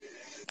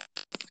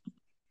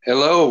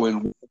Hello,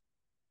 and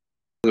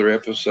another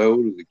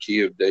episode of the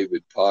Key of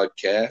David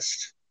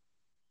podcast.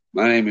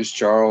 My name is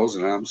Charles,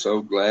 and I'm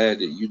so glad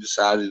that you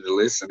decided to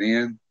listen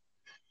in.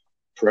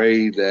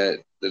 Pray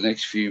that the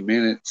next few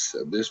minutes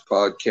of this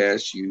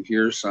podcast you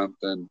hear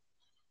something,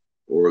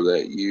 or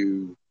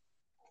that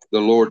the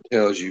Lord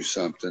tells you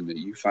something, that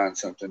you find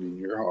something in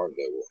your heart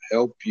that will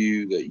help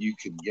you, that you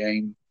can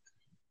gain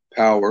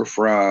power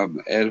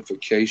from,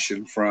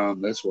 edification from.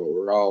 That's what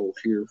we're all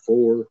here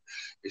for,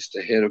 is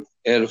to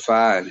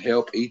edify and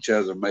help each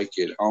other make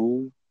it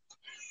home.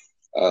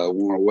 I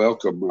want to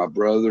welcome my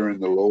brother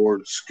in the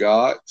Lord,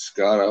 Scott.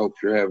 Scott, I hope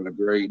you're having a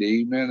great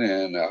evening,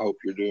 and I hope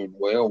you're doing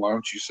well. Why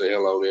don't you say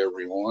hello to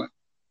everyone?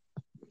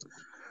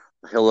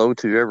 Hello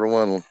to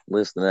everyone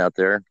listening out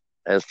there.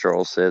 As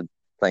Charles said,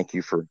 thank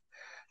you for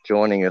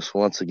joining us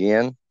once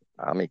again.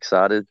 I'm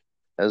excited,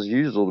 as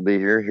usual, to be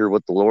here, hear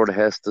what the Lord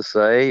has to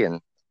say,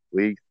 and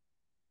we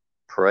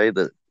pray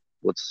that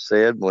what's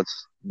said,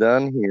 what's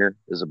done here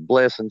is a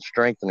blessing,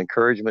 strength, and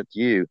encouragement to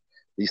you.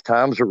 These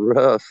times are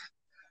rough,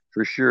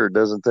 for sure. It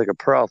doesn't take a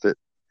prophet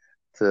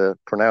to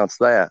pronounce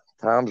that.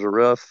 Times are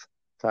rough,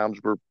 are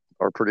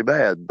pretty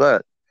bad,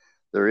 but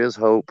there is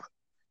hope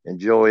and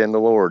joy in the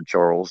Lord,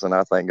 Charles, and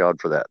I thank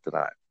God for that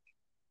tonight.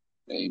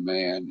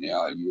 Amen.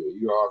 Yeah,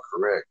 you are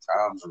correct.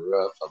 Times are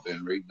rough. I've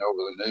been reading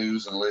over the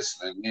news and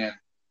listening in.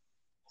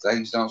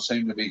 Things don't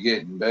seem to be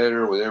getting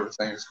better with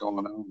everything that's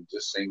going on. It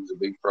just seems to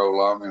be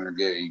prolonging or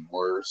getting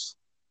worse.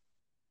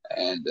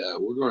 And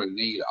we're going to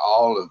need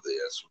all of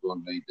this. We're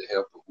going to need the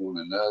help of one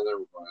another.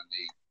 We're going to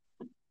need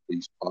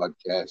these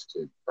podcasts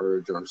to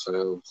encourage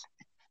ourselves.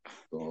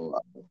 So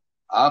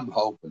I'm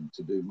hoping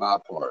to do my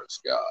part,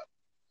 Scott,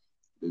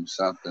 do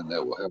something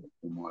that will help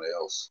someone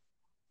else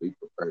be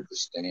prepared to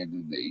stand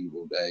in the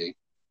evil day.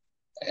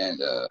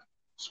 And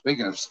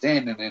speaking of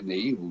standing in the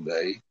evil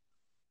day,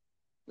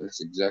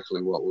 that's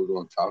exactly what we're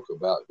going to talk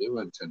about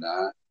doing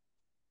tonight.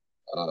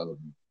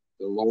 Um,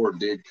 the Lord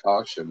did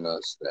caution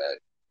us that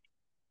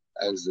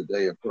as the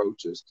day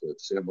approaches to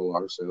assemble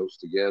ourselves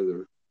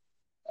together.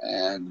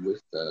 And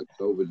with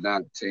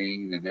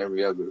COVID-19 and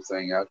every other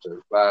thing out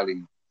there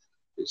fighting,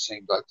 it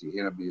seems like the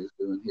enemy is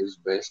doing his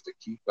best to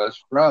keep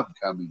us from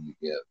coming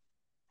together.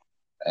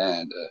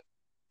 And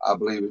I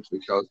believe it's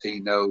because he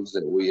knows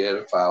that we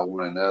edify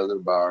one another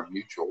by our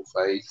mutual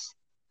faith,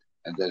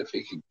 and that if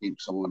he can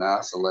keep someone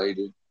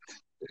isolated,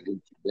 that he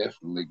can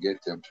definitely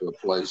get them to a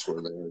place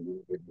where they're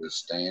not able to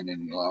stand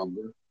any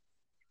longer.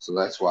 So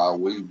that's why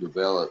we've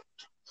developed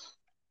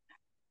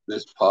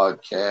this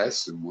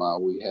podcast and why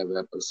we have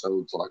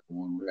episodes like the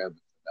one we're having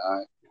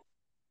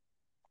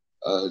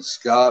tonight.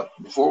 Scott,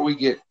 before we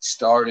get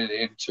started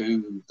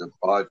into the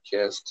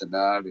podcast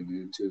tonight and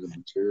into the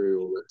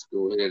material, let's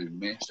go ahead and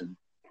mention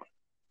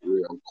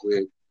real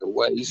quick the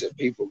ways that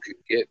people can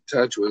get in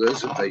touch with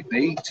us if they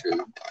need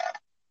to.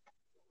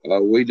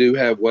 We do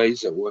have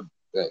ways that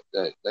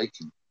they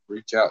can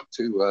reach out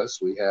to us.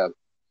 We have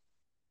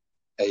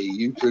a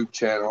YouTube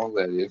channel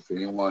that if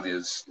anyone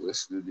is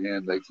listening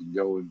in, they can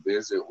go and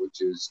visit,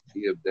 which is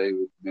Key of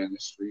David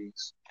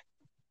Ministries.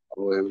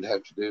 All they would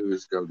have to do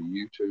is go to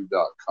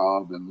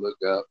youtube.com and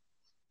look up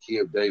Key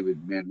of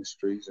David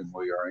Ministries, and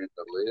we are in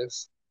the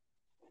list.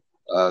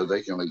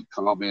 They can leave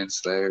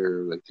comments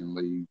there. They can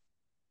leave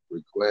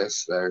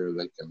requests there.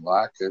 They can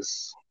like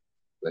us.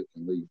 They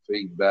can leave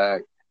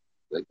feedback.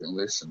 They can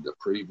listen to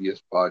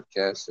previous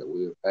podcasts that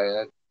we have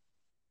had.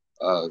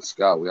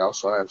 Scott, we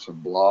also have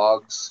some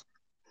blogs.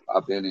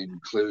 I've been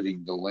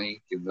including the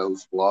link in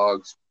those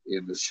blogs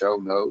in the show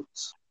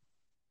notes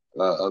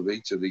of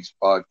each of these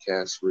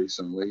podcasts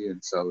recently.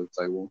 And so if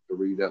they want to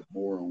read up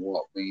more on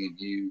what me and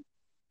you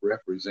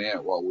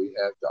represent, what we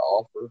have to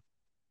offer,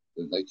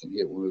 then they can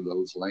hit one of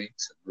those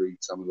links and read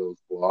some of those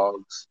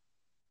blogs.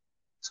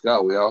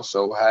 Scott, we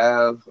also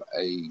have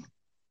a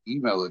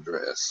email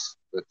address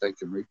that they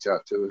can reach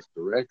out to us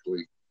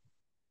directly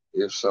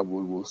if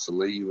someone wants to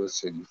leave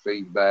us any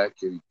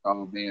feedback, any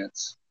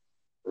comments,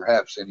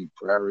 perhaps any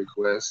prayer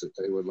requests that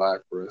they would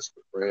like for us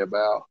to pray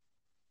about.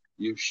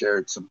 You've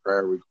shared some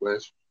prayer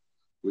requests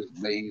with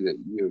me that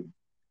you've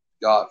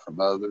got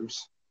from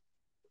others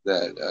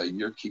that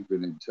you're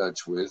keeping in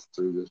touch with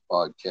through this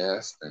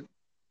podcast. And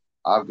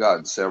I've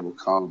gotten several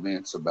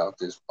comments about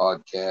this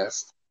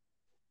podcast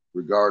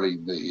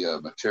regarding the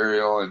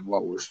material and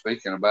what we're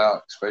speaking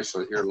about,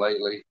 especially here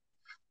lately,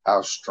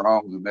 how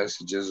strong the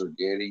messages are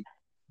getting.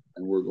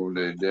 And we're going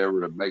to endeavor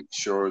to make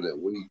sure that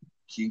we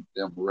keep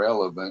them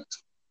relevant.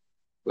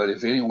 But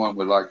if anyone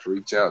would like to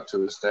reach out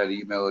to us, that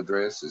email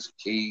address is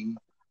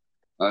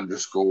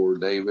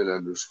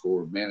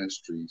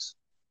key_David_ministries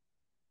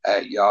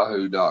at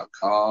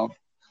yahoo.com.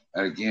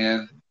 And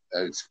again,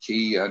 it's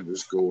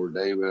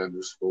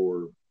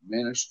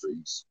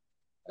key_David_ministries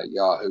at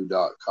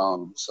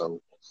yahoo.com.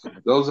 So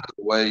those are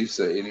the ways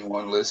that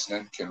anyone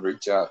listening can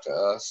reach out to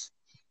us.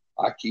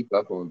 I keep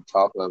up on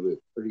top of it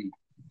pretty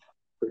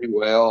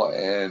well,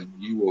 and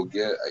you will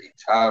get a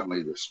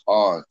timely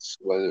response,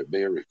 whether it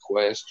be a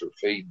request or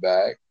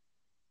feedback.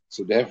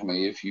 So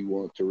definitely, if you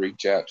want to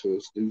reach out to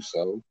us, do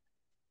so.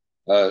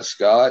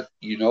 Scott,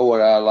 you know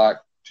what I like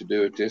to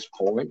do at this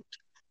point.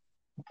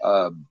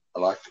 I'd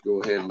like to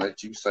go ahead and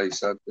let you say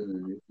something,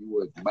 and if you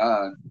wouldn't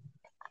mind,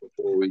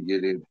 before we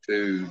get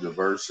into the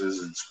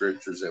verses and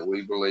scriptures that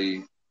we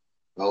believe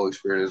the Holy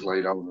Spirit has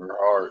laid on our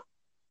heart,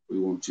 we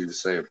want you to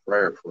say a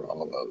prayer for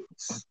all of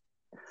us.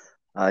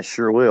 I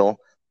sure will.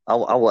 I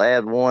will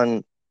add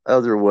one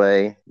other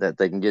way that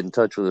they can get in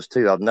touch with us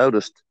too. I've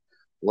noticed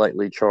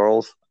lately,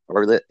 Charles,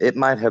 or that it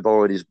might have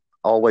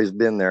always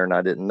been there and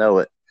I didn't know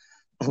it.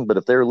 But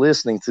if they're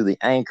listening through the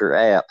Anchor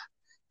app,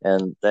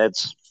 and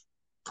that's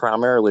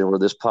primarily where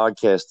this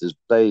podcast is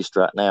based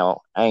right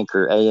now,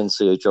 Anchor,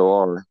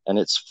 ANCHOR, and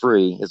it's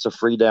free. It's a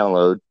free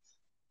download.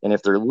 And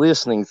if they're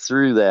listening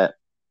through that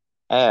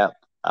app,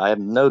 I have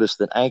noticed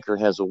that Anchor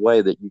has a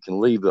way that you can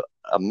leave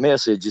a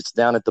message. It's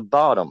down at the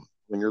bottom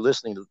when you're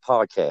listening to the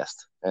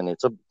podcast, and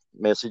it's a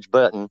message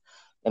button,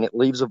 and it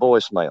leaves a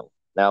voicemail.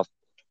 Now,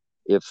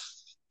 if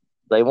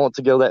they want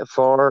to go that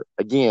far,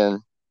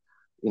 again,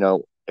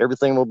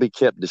 everything will be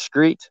kept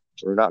discreet.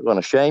 We're not going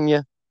to shame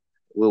you.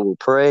 We will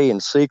pray in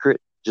secret,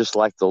 just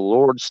like the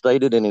Lord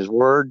stated in his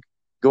word.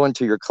 Go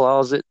into your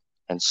closet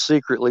and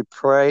secretly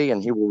pray,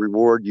 and he will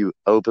reward you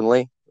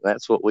openly.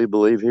 That's what we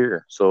believe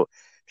here. So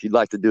if you'd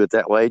like to do it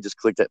that way, just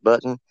click that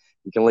button.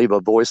 You can leave a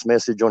voice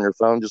message on your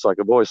phone, just like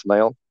a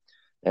voicemail,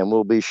 and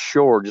we'll be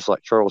sure, just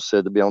like Charles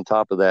said, to be on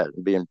top of that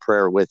and be in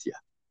prayer with you.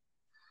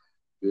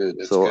 Good.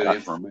 That's good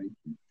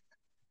information.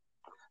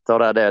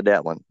 Thought I'd add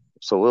that one.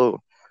 So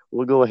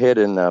we'll go ahead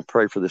and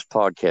pray for this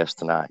podcast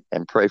tonight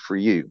and pray for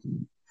you.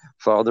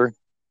 Father,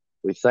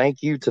 we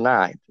thank you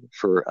tonight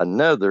for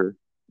another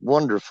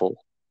wonderful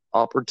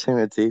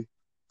opportunity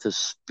to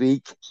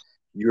speak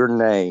your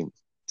name,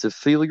 to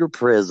feel your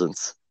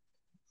presence,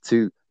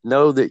 to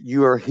know that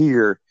you are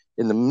here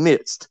in the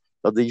midst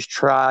of these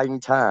trying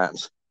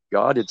times.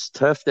 God, it's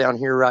tough down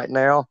here right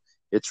now.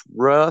 It's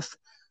rough.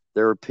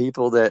 There are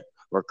people that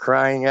are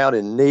crying out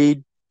in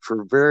need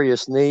for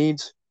various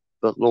needs.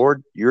 But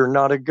Lord, you're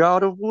not a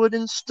God of wood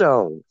and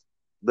stone,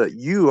 but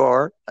you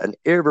are an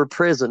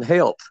ever-present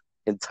help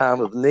in time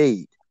of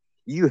need.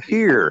 You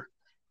hear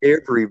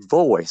every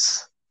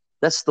voice.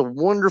 That's the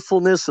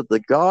wonderfulness of the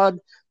God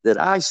that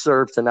I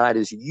serve tonight,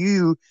 is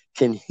you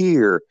can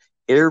hear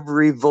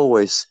every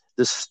voice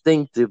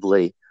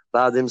distinctively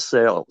by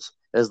themselves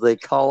as they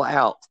call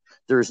out.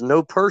 There is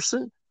no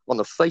person on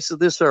the face of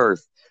this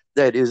earth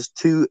that is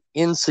too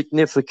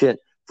insignificant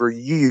for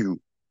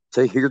you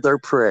to hear their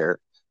prayer.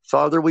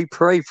 Father, we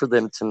pray for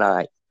them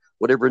tonight,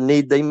 whatever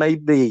need they may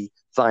be,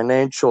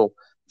 financial,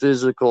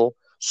 physical,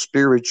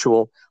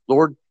 spiritual.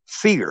 Lord,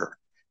 fear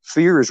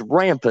is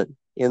rampant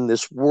in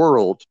this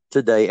world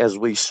today as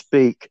we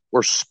speak.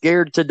 We're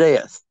scared to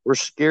death. We're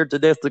scared to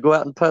death to go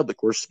out in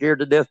public. We're scared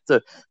to death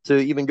to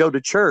even go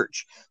to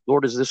church.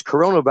 Lord, as this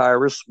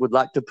coronavirus would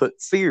like to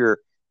put fear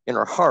in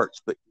our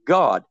hearts, but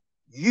God,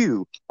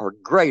 you are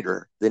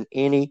greater than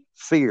any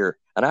fear.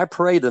 And I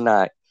pray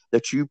tonight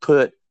that you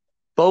put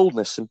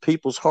boldness in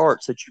people's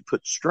hearts, that you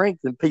put strength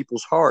in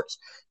people's hearts,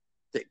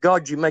 that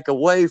God, you make a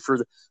way for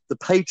the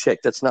paycheck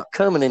that's not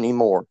coming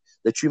anymore,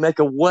 that you make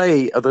a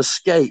way of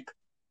escape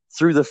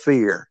through the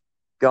fear.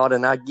 God,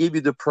 and I give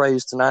you the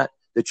praise tonight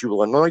that you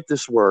will anoint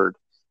this word,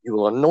 you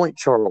will anoint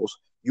Charles,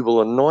 you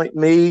will anoint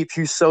me if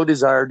you so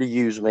desire to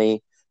use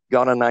me.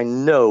 God, and I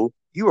know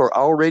you are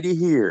already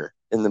here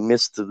in the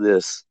midst of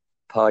this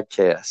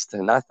podcast,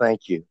 and I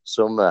thank you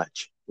so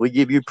much. We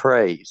give you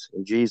praise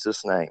in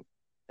Jesus' name,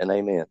 and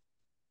amen.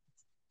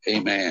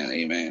 Amen.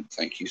 Amen.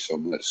 Thank you so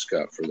much,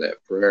 Scott, for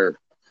that prayer.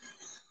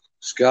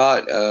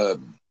 Scott, the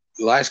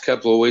last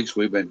couple of weeks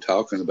we've been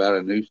talking about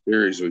a new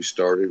series we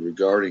started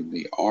regarding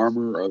the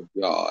armor of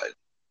God.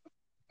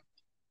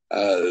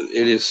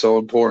 It is so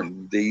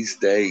important these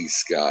days,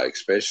 Scott,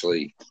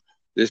 especially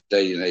this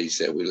day and age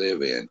that we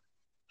live in,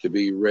 to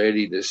be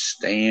ready to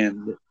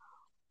stand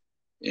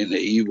in the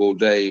evil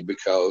day,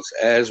 because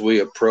as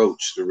we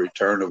approach the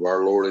return of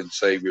our Lord and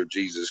Savior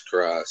Jesus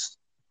Christ,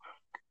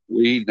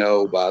 we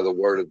know by the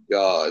word of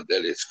God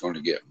that it's going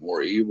to get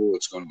more evil.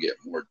 It's going to get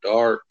more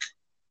dark.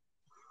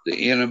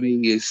 The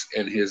enemy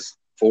and his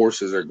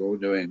forces are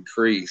going to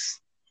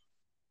increase.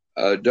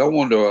 Don't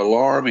want to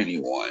alarm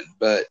anyone,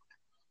 but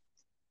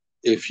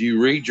if you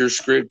read your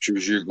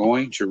scriptures, you're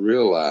going to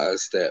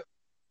realize that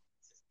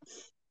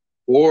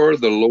for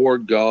the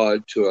Lord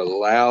God to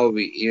allow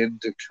the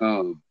end to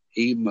come,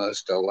 he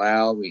must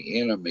allow the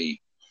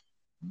enemy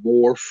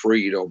more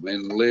freedom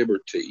and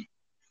liberty.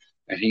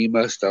 And he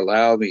must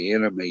allow the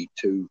enemy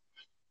to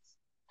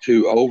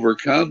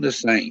overcome the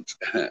saints.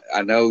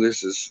 I know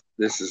this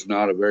is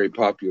not a very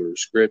popular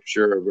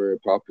scripture, a very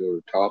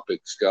popular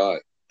topic, Scott,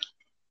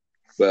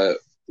 but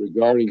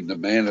regarding the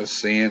man of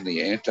sin,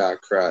 the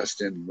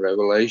Antichrist in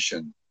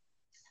Revelation,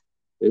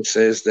 it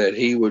says that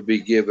he would be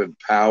given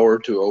power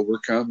to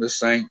overcome the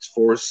saints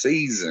for a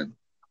season.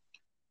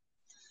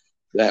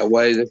 That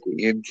way that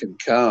the end can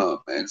come.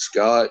 And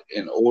Scott,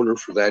 in order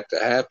for that to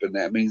happen,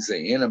 that means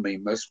the enemy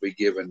must be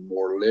given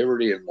more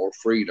liberty and more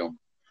freedom.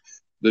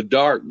 The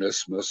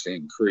darkness must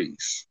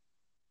increase.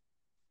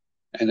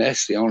 And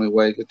that's the only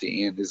way that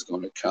the end is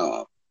going to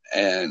come.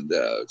 And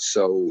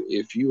so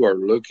if you are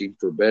looking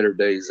for better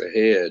days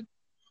ahead,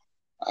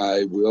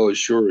 I will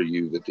assure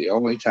you that the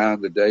only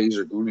time the days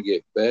are going to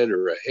get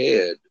better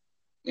ahead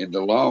in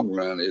the long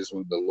run is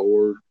when the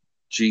Lord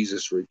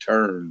Jesus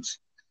returns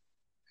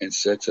and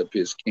sets up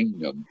his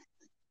kingdom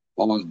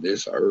on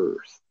this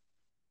earth.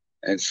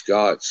 And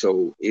Scott,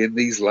 so in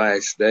these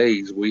last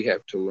days, we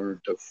have to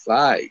learn to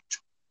fight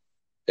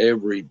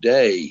every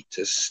day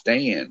to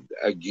stand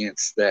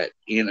against that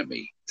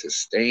enemy, to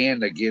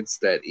stand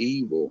against that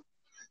evil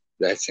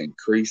that's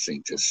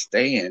increasing, to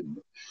stand.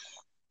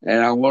 And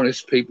I want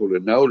us people to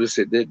notice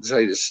it didn't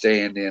say to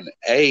stand in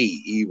a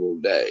evil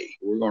day.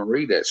 We're going to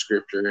read that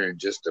scripture here in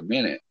just a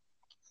minute.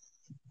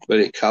 But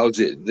it calls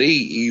it the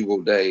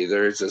evil day.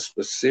 There is a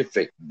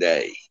specific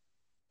day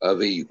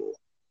of evil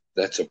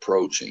that's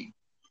approaching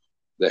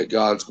that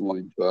God's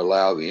going to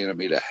allow the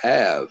enemy to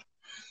have.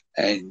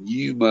 And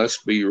you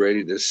must be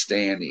ready to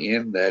stand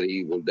in that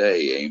evil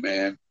day.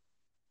 Amen.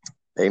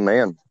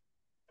 Amen.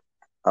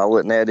 I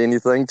wouldn't add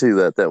anything to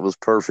that. That was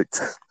perfect.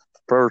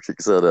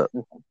 Perfect setup.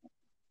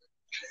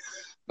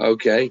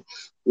 Okay.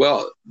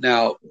 Well,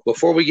 now,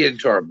 before we get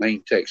into our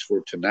main text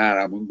for tonight,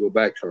 I'm going to go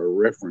back to our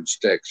reference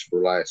text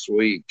for last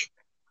week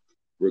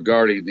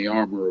regarding the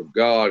armor of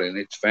God, and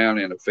it's found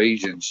in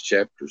Ephesians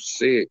chapter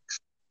 6.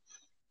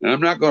 And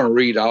I'm not going to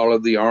read all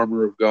of the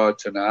armor of God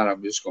tonight.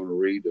 I'm just going to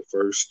read the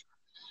first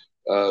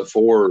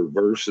 4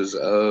 verses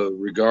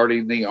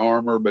regarding the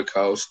armor,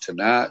 because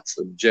tonight's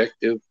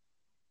objective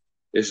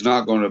is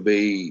not going to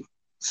be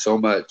so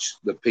much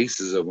the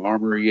pieces of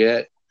armor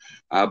yet.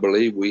 I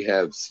believe we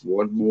have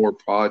one more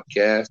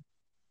podcast,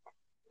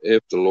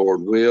 if the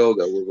Lord will,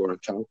 that we're going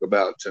to talk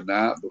about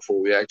tonight before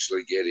we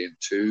actually get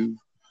into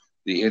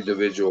the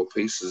individual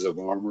pieces of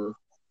armor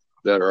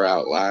that are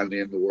outlined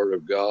in the Word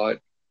of God.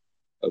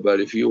 But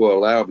if you will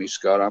allow me,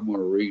 Scott, I'm going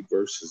to read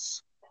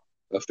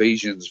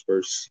Ephesians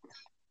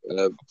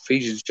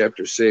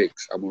chapter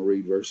 6. I'm going to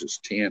read verses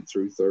 10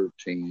 through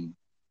 13.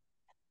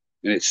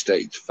 And it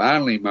states,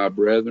 "Finally, my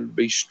brethren,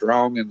 be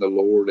strong in the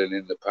Lord and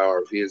in the power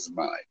of his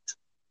might.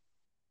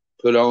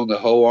 Put on the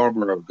whole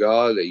armor of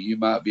God, that you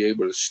might be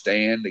able to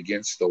stand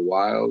against the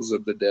wiles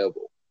of the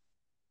devil.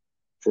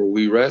 For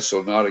we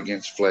wrestle not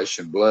against flesh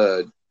and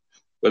blood,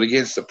 but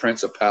against the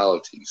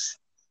principalities,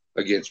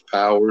 against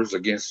powers,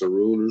 against the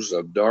rulers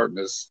of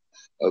darkness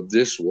of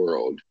this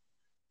world,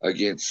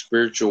 against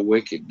spiritual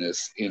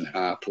wickedness in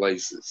high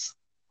places.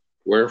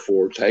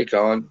 Wherefore, take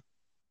on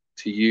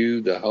to you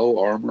the whole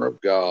armor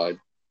of God,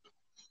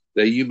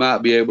 that you might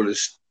be able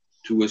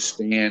to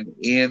withstand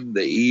in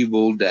the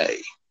evil day,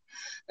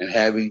 and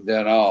having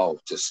done all,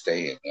 to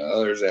stand."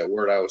 Now, there's that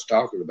word I was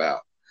talking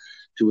about,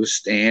 to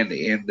withstand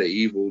in the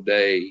evil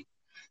day,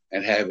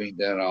 and having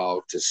done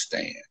all, to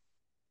stand.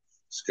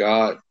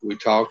 Scott, we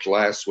talked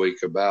last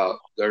week about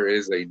there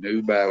is a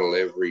new battle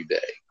every day.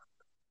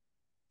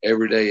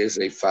 Every day is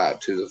a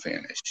fight to the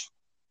finish.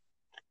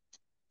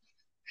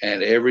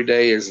 And every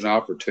day is an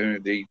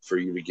opportunity for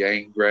you to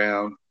gain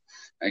ground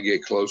and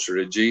get closer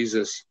to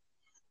Jesus.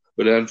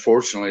 But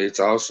unfortunately, it's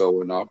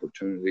also an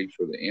opportunity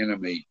for the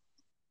enemy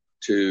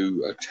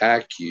to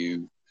attack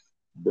you,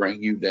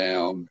 bring you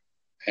down,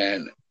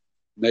 and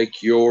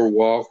make your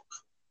walk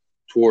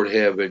toward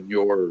heaven,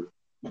 your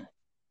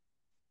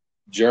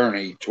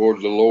journey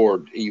toward the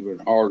Lord, even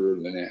harder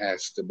than it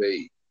has to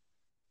be.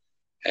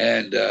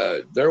 And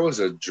there was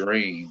a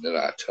dream that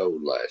I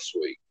told last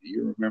week. Do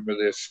you remember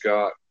this,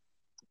 Scott?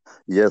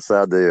 Yes,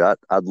 I do.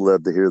 I'd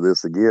love to hear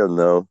this again,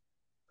 though.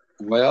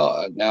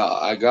 Well, now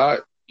I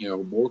got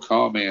more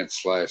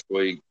comments last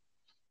week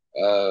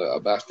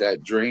about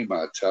that dream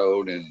I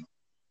told, and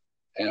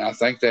I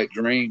think that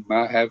dream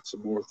might have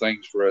some more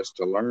things for us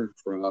to learn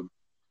from.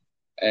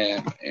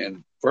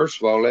 And first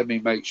of all, let me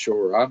make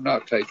sure I'm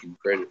not taking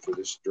credit for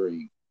this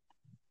dream.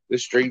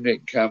 This dream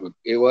didn't come.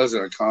 It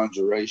wasn't a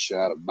conjuration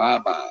out of my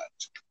mind.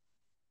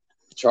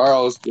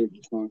 Charles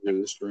didn't conjure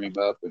this dream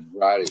up and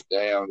write it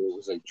down. It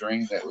was a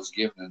dream that was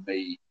given to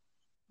me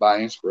by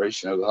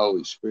inspiration of the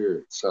Holy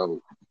Spirit.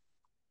 So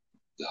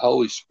the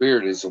Holy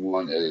Spirit is the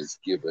one that has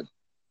given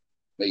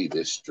me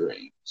this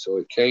dream. So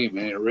it came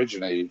and it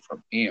originated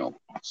from him.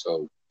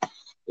 So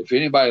if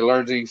anybody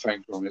learns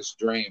anything from this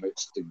dream,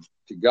 it's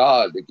to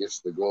God that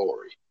gets the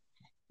glory.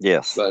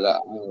 Yes.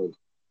 But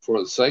for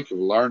the sake of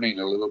learning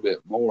a little bit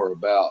more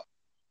about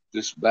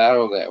this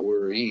battle that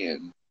we're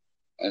in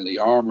and the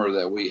armor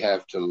that we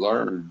have to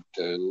learn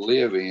to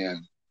live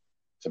in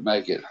to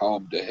make it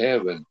home to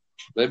heaven,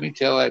 let me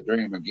tell that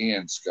dream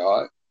again,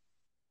 Scott.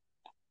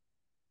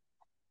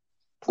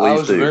 I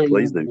was a very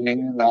young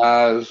man.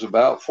 I was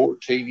about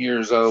 14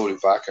 years old,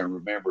 if I can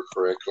remember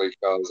correctly,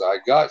 because I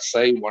got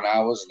saved when I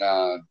was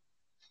 9.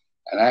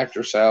 And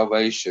after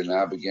salvation,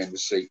 I began to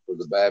seek for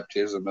the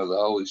baptism of the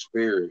Holy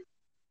Spirit.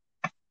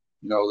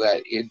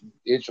 That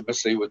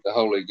intimacy with the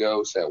Holy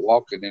Ghost, that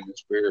walking in the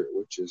Spirit,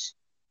 which is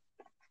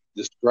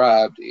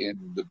described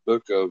in the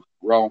book of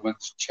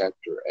Romans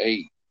chapter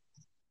 8.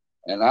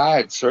 And I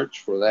had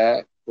searched for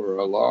that for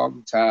a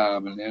long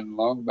time. And then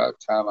long about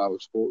the time I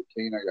was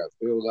 14, I got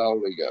filled with the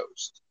Holy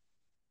Ghost.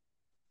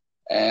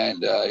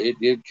 And it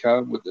did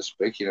come with the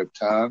speaking of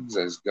tongues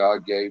as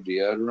God gave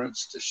the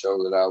utterance to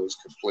show that I was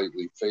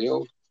completely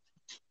filled.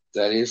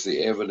 That is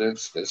the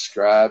evidence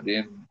described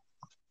in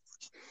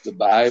the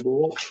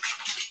Bible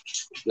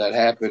that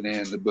happened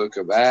in the book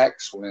of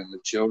Acts when the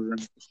children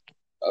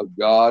of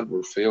God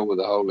were filled with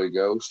the Holy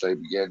Ghost. They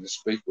began to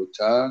speak with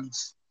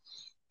tongues.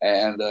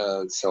 And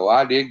so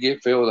I did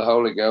get filled with the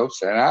Holy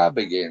Ghost, and I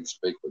began to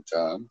speak with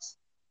tongues.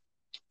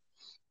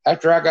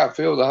 After I got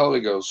filled with the Holy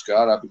Ghost,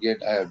 Scott, I began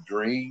to have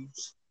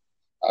dreams.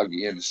 I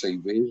began to see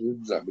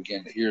visions. I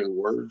began to hear the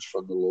words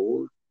from the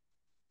Lord.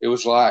 It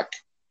was like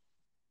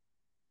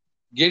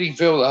getting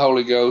filled with the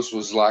Holy Ghost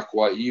was like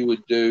what you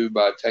would do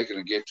by taking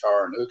a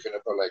guitar and hooking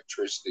up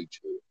electricity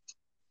to it.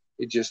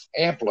 It just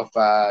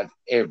amplified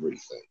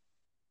everything.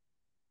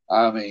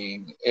 I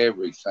mean,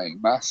 everything.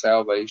 My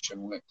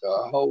salvation went to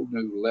a whole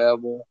new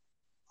level.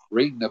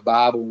 Reading the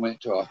Bible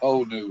went to a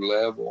whole new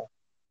level.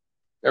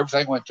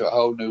 Everything went to a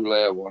whole new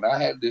level. And I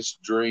had this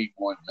dream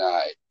one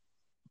night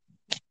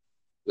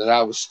that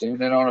I was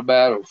standing on a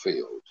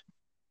battlefield.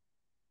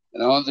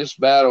 And on this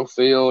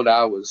battlefield,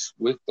 I was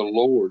with the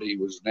Lord. He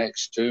was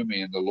next to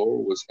me, and the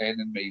Lord was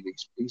handing me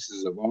these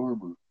pieces of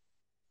armor.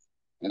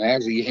 And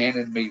as he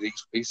handed me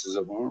these pieces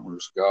of armor,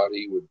 Scott,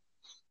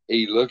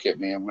 he'd look at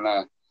me. And when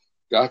I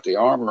got the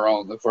armor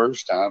on the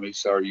first time, he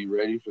said, "Are you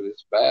ready for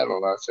this battle?"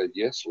 And I said,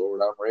 "Yes,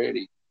 Lord, I'm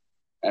ready."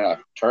 And I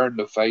turned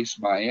to face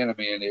my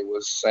enemy, and it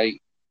was Satan.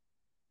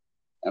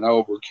 And I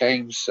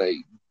overcame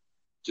Satan,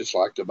 just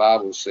like the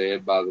Bible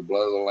said, by the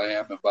blood of the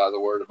Lamb and by the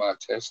word of my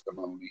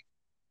testimony.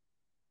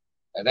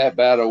 And that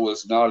battle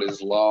was not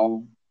as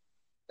long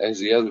as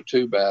the other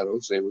two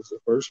battles. It was the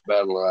first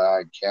battle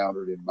I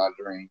encountered in my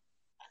dream.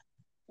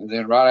 And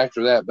then right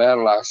after that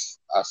battle, I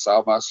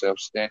saw myself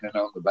standing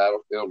on the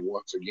battlefield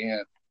once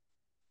again.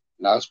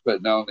 And I was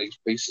putting on these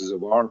pieces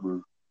of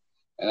armor.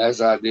 And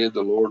as I did,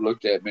 the Lord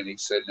looked at me and he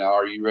said, "Now,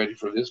 are you ready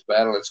for this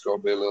battle? It's going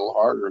to be a little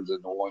harder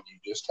than the one you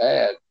just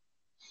had."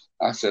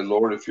 I said,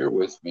 "Lord, if you're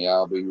with me,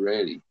 I'll be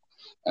ready."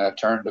 And I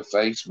turned to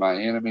face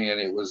my enemy, and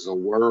it was the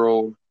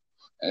world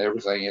and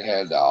everything it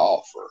had to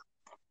offer.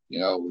 You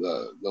know,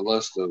 the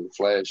lust of the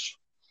flesh,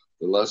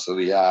 the lust of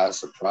the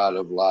eyes, the pride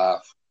of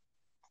life,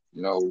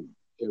 you know,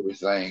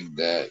 everything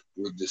that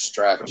would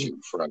distract you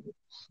from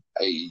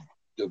a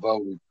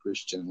devoted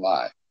Christian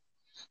life.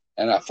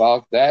 And I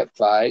fought that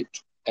fight,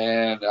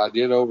 and I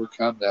did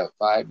overcome that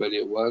fight, but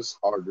it was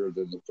harder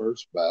than the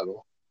first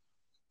battle.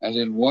 And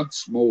then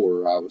once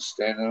more, I was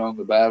standing on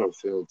the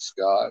battlefield,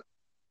 Scott,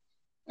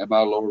 and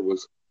my Lord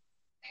was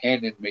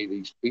handing me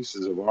these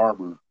pieces of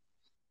armor.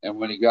 And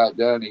when he got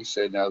done, he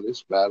said, "Now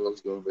this battle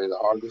is going to be the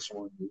hardest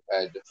one you've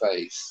had to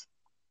face.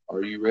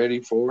 Are you ready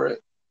for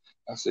it?"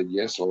 I said,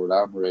 "Yes, Lord,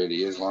 I'm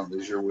ready as long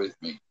as you're with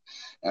me."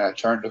 And I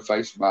turned to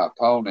face my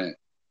opponent,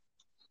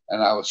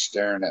 and I was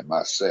staring at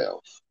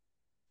myself.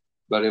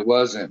 But it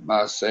wasn't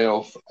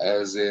myself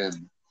as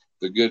in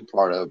the good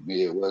part of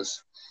me. It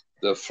was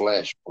the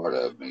flesh part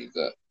of me,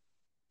 the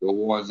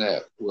one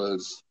that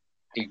was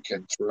in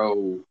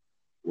control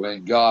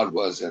when God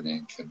wasn't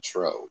in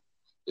control.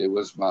 It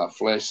was my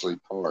fleshly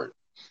part.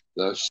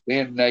 The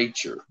sin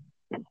nature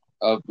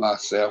of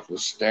myself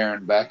was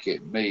staring back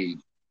at me,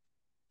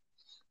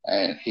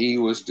 and he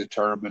was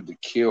determined to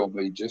kill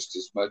me just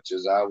as much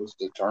as I was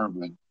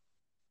determined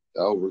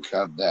to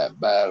overcome that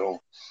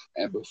battle.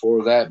 And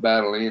before that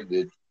battle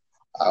ended,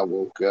 I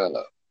woke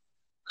up.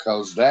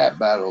 Because that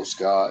battle,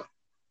 Scott,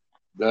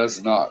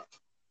 does not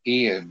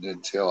end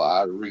until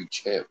I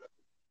reach heaven.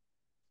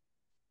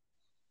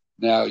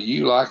 Now,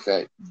 you like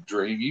that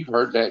dream. You've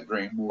heard that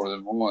dream more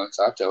than once.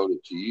 I told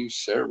it to you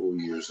several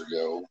years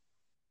ago.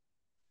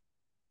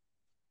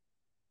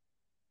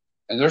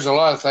 And there's a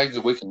lot of things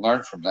that we can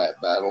learn from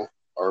that battle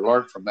or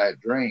learn from that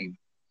dream.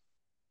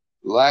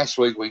 Last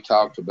week, we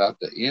talked about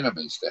the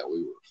enemies that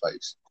we were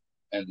facing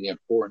and the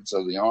importance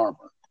of the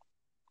armor.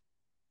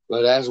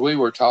 But as we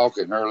were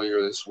talking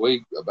earlier this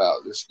week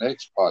about this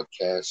next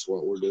podcast,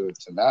 what we're doing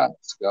tonight,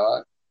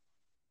 Scott,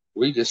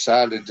 we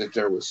decided that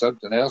there was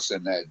something else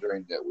in that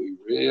dream that we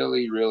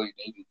really, really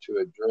needed to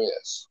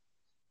address.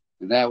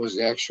 And that was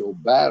the actual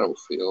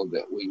battlefield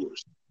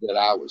that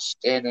I was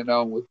standing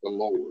on with the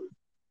Lord.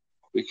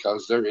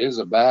 Because there is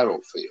a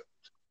battlefield.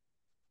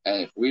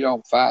 And if we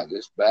don't fight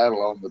this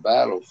battle on the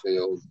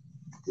battlefield,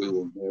 we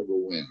will never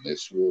win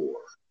this war.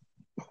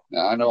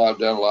 Now, I know I've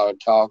done a lot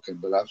of talking,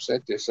 but I've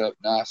set this up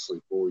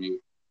nicely for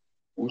you.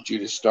 I want you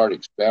to start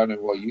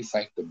expounding what you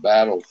think the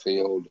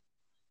battlefield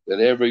that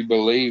every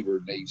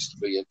believer needs to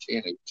be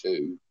attentive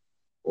to,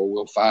 or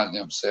will find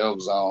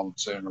themselves on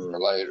sooner or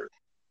later.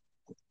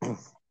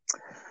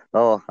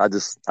 Oh,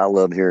 I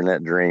love hearing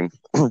that dream.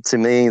 To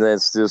me,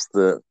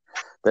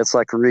 that's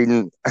like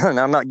reading, and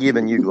I'm not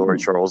giving you glory,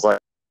 Charles. Like,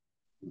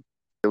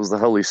 it was the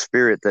Holy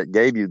Spirit that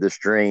gave you this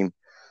dream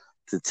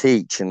to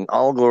teach, and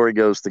all glory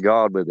goes to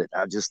God with it.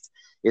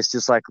 It's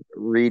just like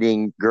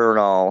reading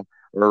Gurnall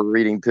or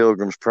reading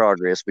Pilgrim's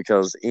Progress,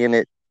 because in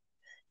it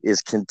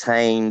is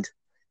contained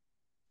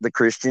the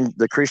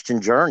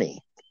Christian journey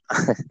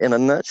in a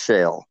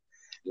nutshell.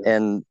 Yeah.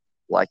 And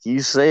like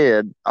you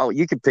said,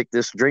 you could pick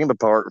this dream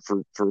apart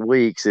for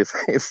weeks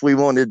if we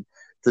wanted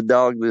to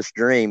dog this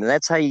dream. And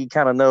that's how you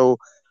kind of know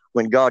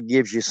when God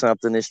gives you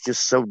something, it's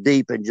just so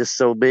deep and just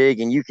so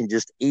big, and you can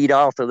just eat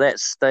off of that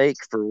steak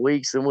for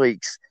weeks and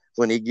weeks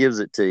when he gives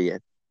it to you.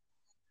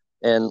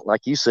 And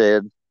like you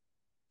said,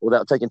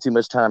 without taking too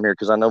much time here,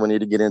 because I know we need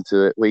to get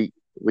into it,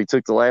 we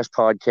took the last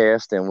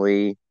podcast and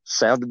we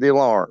sounded the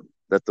alarm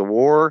that the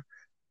war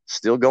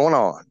still going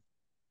on,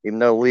 even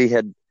though we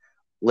had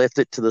left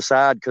it to the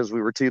side because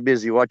we were too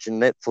busy watching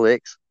Netflix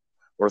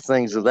or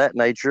things of that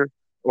nature,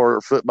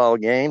 or football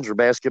games or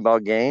basketball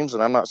games.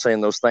 And I'm not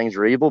saying those things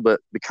are evil, but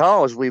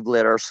because we've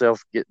let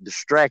ourselves get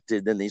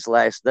distracted in these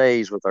last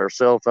days with our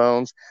cell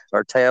phones,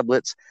 our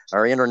tablets,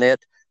 our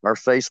internet, our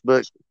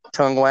Facebook,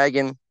 tongue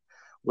wagging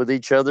with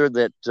each other,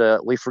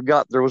 that we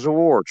forgot there was a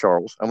war,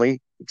 Charles, and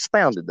we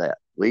expounded that.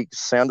 We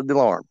sounded the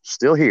alarm.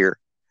 Still here.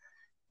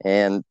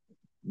 And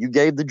you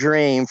gave the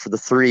dream for the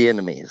three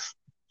enemies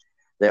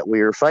that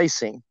we are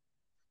facing.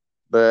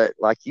 But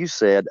like you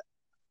said,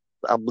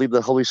 I believe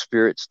the Holy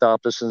Spirit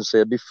stopped us and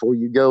said, before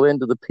you go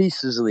into the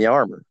pieces of the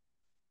armor,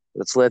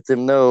 let's let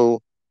them know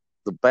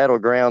the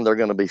battleground they're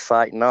going to be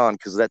fighting on,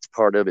 because that's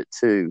part of it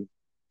too.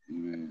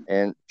 Amen.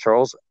 And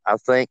Charles, I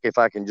think if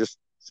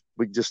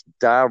we just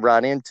dive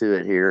right into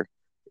it here,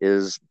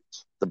 is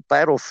the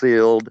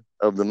battlefield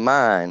of the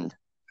mind.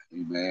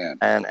 Amen.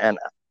 And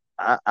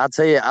I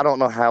tell you, I don't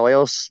know how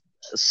else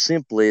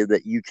simply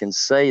that you can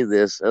say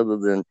this other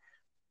than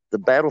the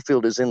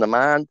battlefield is in the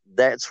mind.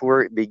 That's where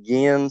it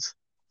begins.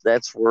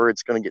 That's where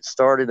it's going to get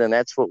started, and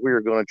that's what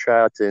we're going to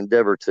try to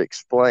endeavor to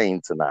explain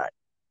tonight.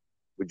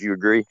 Would you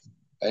agree?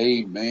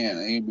 Amen.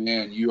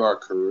 Amen. You are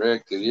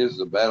correct. It is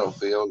the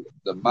battlefield.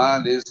 The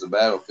mind is the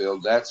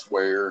battlefield. That's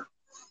where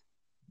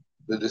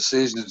the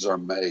decisions are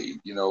made.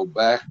 You know,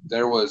 back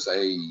there was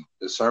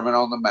the Sermon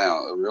on the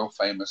Mount, a real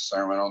famous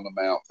Sermon on the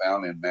Mount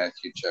found in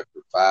Matthew chapter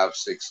 5,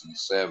 6, and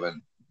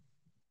 7.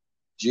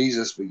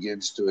 Jesus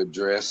begins to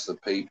address the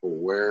people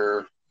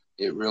where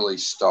it really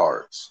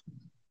starts,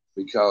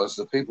 because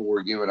the people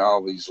were given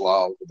all these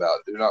laws about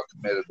do not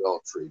commit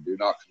adultery, do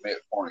not commit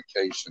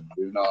fornication,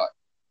 do not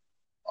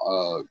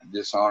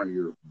dishonor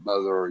your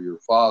mother or your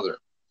father.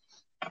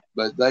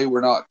 But they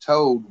were not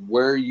told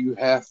where you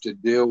have to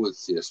deal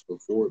with this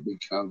before it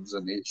becomes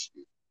an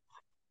issue.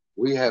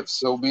 We have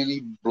so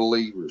many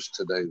believers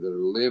today that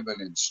are living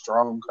in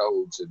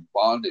strongholds and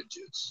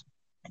bondages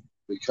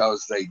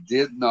because they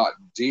did not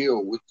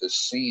deal with the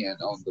sin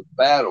on the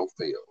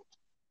battlefield.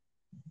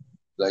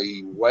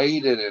 They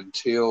waited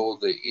until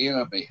the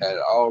enemy had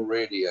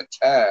already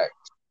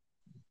attacked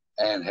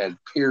and had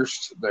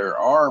pierced their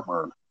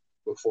armor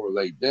before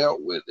they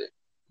dealt with it.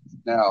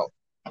 Now,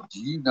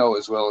 you know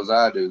as well as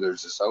I do,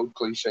 there's this old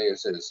cliche that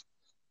says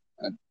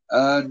an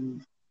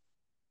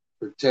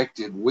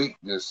unprotected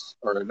weakness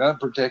or an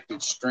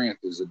unprotected strength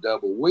is a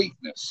double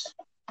weakness.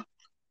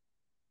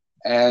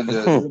 And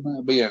there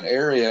might be an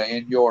area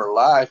in your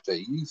life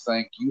that you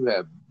think you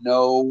have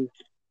no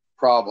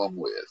problem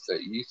with,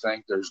 that you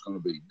think there's going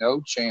to be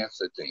no chance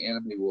that the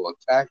enemy will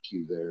attack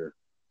you there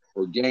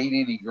or gain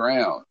any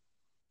ground.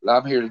 But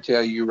I'm here to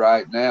tell you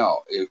right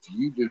now, if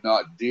you do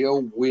not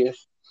deal with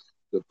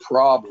the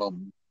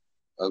problem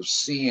of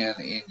sin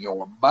in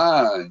your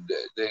mind,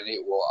 then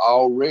it will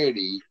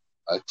already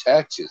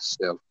attach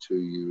itself to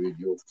you in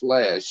your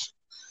flesh,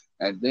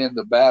 and then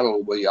the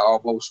battle will be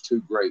almost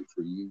too great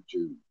for you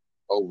to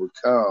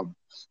overcome.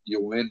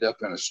 You'll end up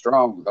in a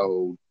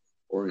stronghold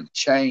or in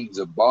chains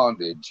of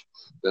bondage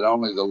that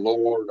only the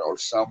Lord or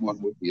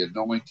someone with the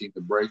anointing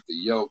to break the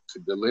yoke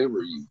could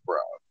deliver you from.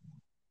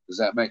 Does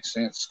that make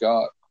sense,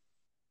 Scott?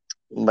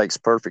 Makes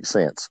perfect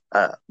sense.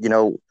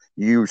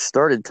 You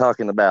started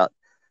talking about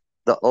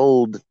the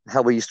old,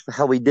 how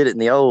we did it in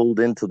the old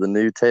into the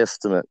New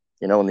Testament.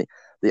 And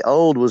the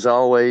old was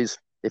always,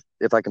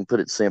 if I can put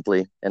it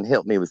simply, and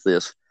help me with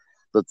this,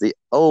 but the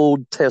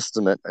Old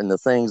Testament and the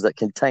things that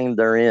contained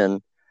therein,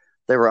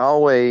 they were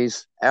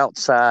always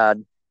outside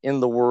in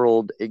the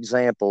world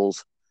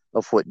examples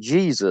of what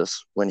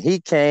Jesus, when he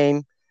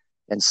came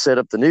and set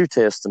up the New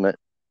Testament,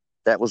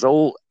 that was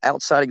old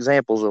outside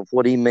examples of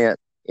what he meant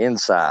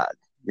inside.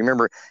 You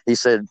remember he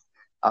said,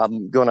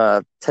 I'm going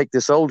to take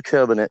this old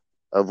covenant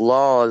of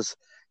laws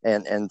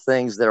and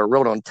things that are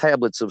wrote on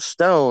tablets of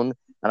stone,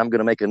 and I'm going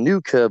to make a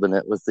new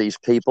covenant with these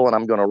people, and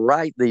I'm going to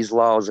write these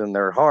laws in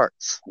their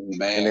hearts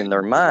and in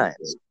their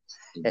minds.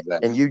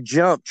 Exactly. And you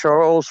jump,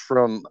 Charles,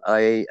 from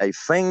a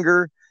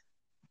finger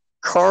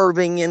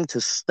carving into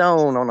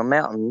stone on a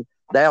mountain,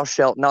 thou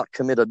shalt not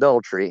commit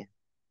adultery,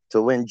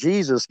 to when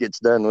Jesus gets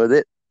done with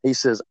it, he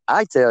says,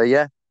 I tell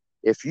you,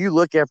 if you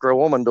look after a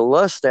woman to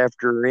lust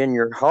after her in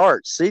your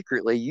heart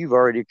secretly, you've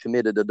already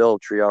committed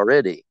adultery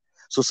already.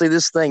 So see,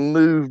 this thing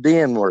moved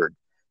inward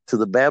to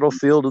the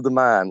battlefield of the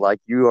mind, like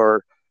you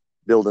are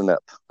building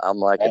up. I'm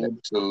liking it.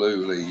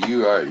 Absolutely.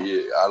 You are.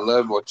 I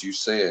love what you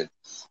said,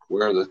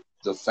 where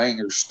the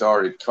fingers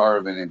started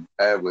carving in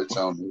tablets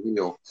on the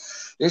hill.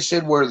 It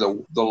said where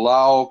the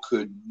law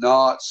could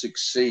not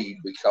succeed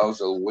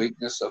because of the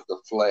weakness of the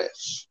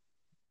flesh.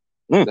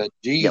 that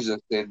Jesus,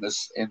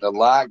 in the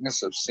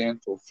likeness of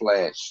sinful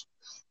flesh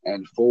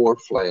and for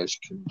flesh,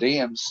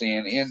 condemned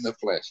sin in the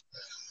flesh.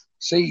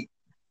 See,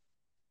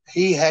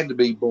 he had to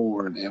be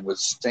born and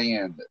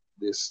withstand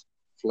this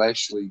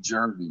fleshly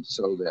journey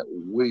so that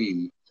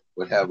we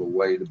would have a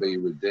way to be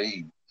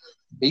redeemed.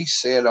 He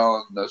said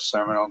on the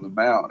Sermon on the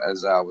Mount,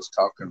 as I was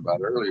talking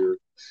about earlier,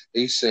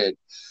 he said,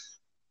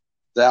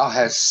 "Thou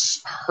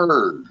hast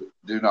heard,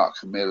 do not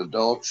commit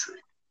adultery.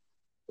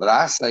 But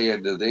I say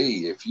unto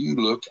thee, if you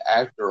look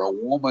after a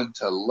woman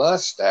to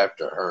lust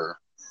after her,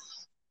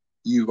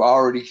 you've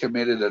already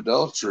committed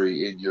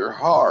adultery in your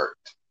heart."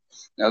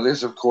 Now,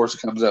 this, of course,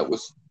 comes up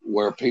with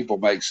where people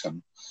make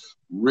some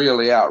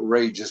really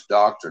outrageous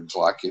doctrines,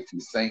 like if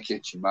you think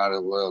it, you might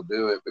as well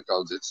do it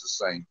because it's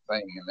the same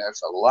thing, and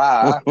that's a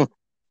lie.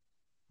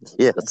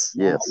 Yes.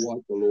 Not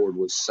what the Lord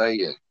was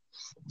saying.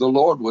 The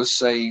Lord was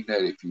saying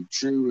that if you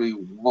truly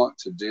want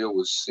to deal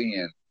with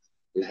sin,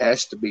 it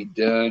has to be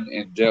done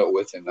and dealt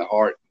with in the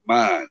heart and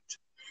mind.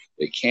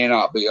 It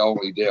cannot be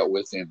only dealt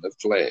with in the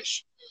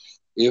flesh.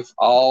 If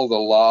all the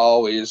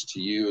law is to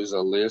you is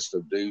a list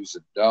of do's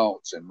and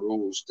don'ts and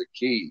rules to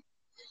keep,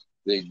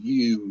 then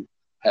you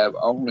have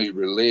only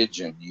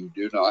religion. You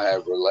do not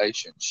have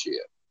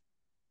relationship.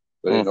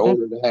 But in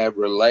order to have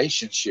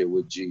relationship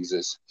with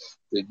Jesus,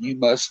 then you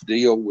must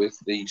deal with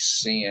these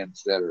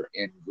sins that are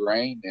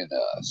ingrained in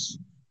us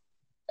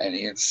and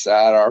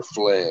inside our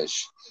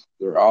flesh.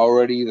 They're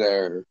already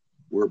there.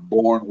 We're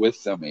born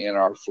with them in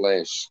our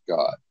flesh,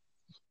 Scott.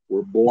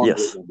 We're born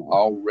with them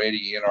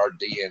already in our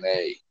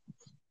DNA.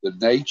 The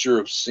nature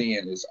of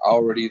sin is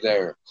already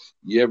there.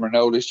 You ever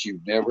notice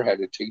you've never had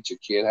to teach a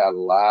kid how to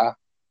lie?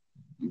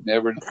 You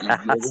never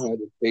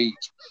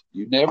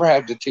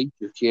had to teach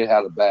your kid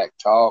how to back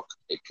talk.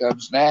 It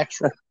comes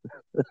natural.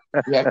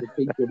 You have to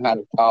teach them how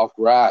to talk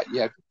right. You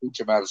have to teach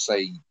them how to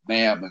say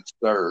ma'am and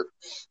sir.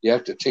 You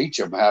have to teach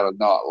them how to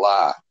not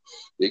lie.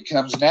 It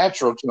comes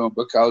natural to them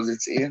because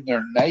it's in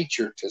their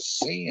nature to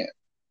sin.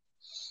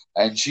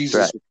 And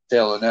Jesus was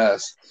telling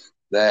us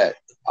that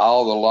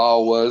all the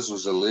law was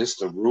a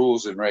list of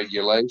rules and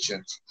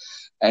regulations,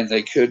 and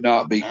they could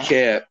not be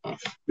kept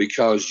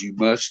because you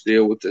must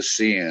deal with the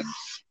sin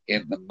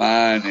in the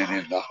mind and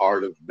in the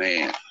heart of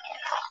man.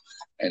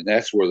 And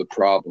that's where the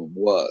problem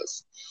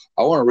was.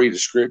 I want to read a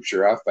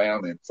scripture I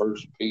found in 1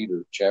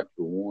 Peter chapter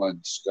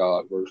 1,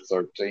 Scott, verse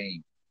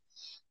 13.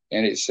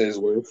 And it says,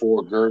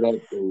 "Wherefore gird up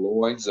the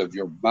loins of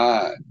your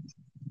mind,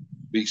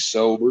 be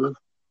sober,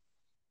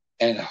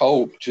 and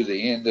hope to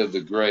the end of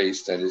the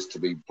grace that is to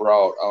be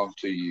brought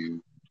unto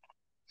you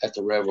at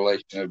the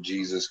revelation of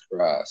Jesus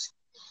Christ."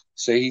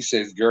 See, he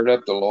says, gird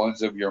up the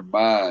loins of your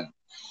mind.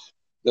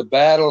 The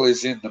battle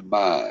is in the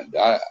mind.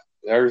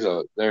 There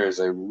is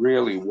a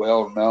really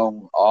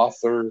well-known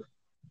author,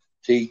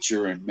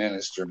 teacher, and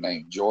minister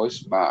named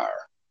Joyce Meyer.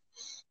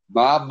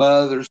 My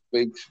mother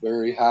speaks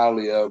very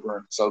highly of her,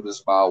 and so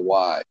does my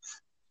wife.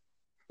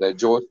 That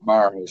Joyce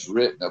Meyer has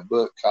written a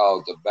book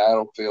called The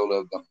Battlefield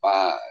of the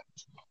Mind.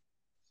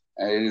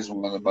 And it is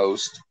one of the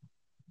most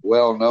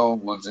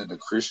well-known ones in the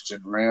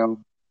Christian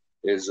realm.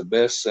 It is a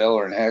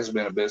bestseller and has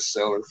been a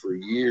bestseller for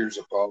years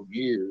upon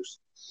years.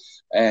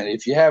 And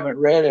if you haven't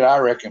read it, I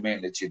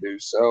recommend that you do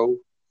so.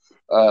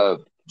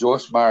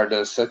 Joyce Meyer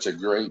does such a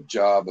great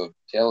job of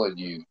telling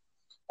you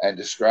and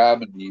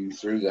describing to you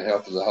through the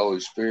help of the Holy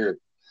Spirit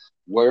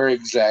where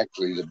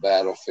exactly the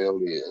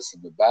battlefield is.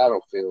 And the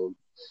battlefield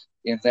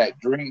in that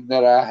dream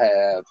that I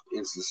have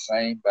is the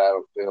same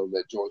battlefield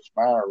that Joyce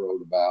Meyer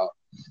wrote about,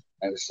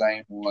 and the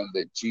same one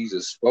that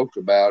Jesus spoke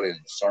about in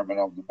the Sermon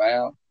on the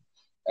Mount,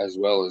 as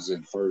well as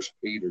in 1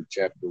 Peter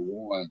chapter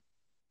 1.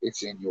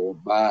 It's in your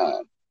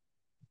mind.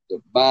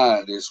 The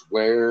mind is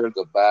where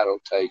the battle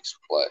takes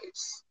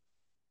place.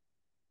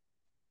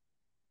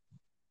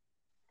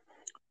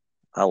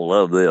 I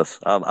love this.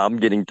 I'm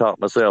getting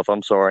taught myself.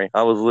 I'm sorry.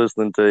 I was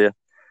listening to you.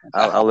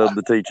 I love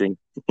the teaching.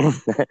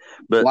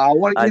 But I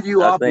want to give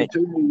you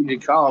opportunity to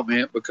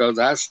comment because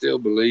I still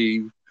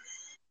believe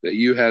that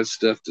you have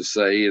stuff to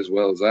say as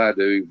well as I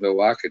do, even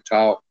though I could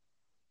talk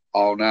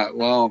all night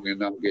long and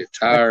not get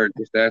tired.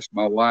 Just ask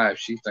my wife.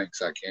 She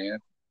thinks I can.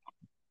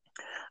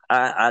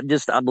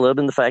 I'm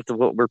loving the fact of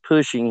what we're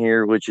pushing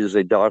here, which is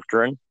a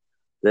doctrine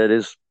that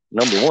is,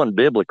 number one,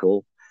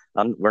 biblical.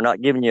 We're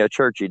not giving you a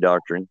churchy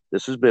doctrine.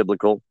 This is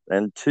biblical.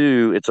 And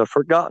two, it's a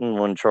forgotten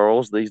one,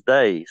 Charles, these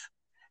days,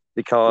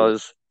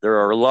 because there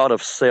are a lot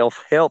of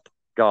self-help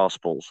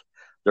gospels.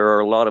 There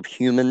are a lot of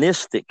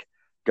humanistic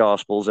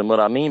gospels. And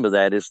what I mean by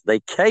that is they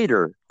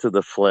cater to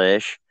the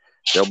flesh.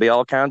 There'll be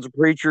all kinds of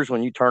preachers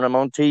when you turn them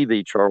on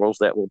TV, Charles,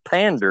 that will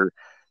pander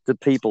to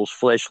people's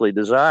fleshly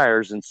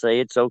desires and say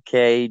it's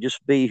okay,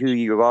 just be who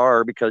you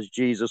are because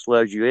Jesus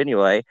loves you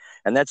anyway.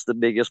 And that's the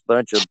biggest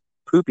bunch of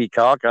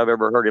poopycock I've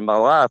ever heard in my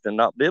life and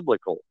not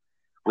biblical.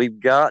 We've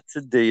got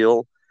to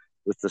deal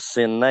with the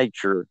sin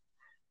nature,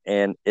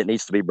 and it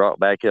needs to be brought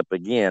back up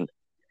again.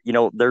 You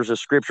know, there's a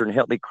scripture, and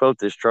help me quote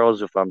this,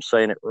 Charles, if I'm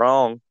saying it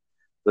wrong,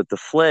 but the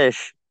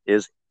flesh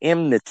is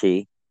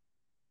enmity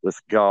with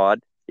God.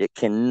 It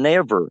can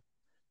never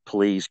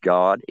please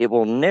God. It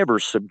will never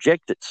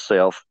subject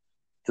itself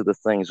to the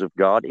things of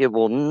God. It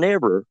will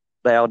never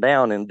bow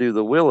down and do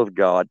the will of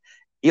God.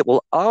 It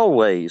will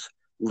always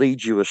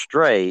lead you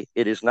astray.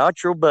 It is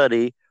not your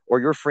buddy or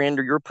your friend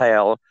or your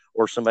pal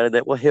or somebody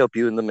that will help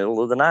you in the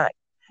middle of the night.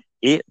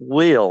 It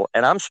will.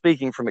 And I'm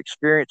speaking from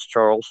experience,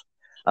 Charles.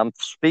 I'm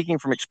speaking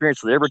from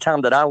experience that every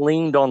time that I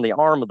leaned on the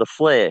arm of the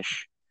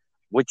flesh,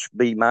 which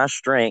be my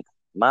strength,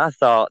 my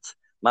thoughts,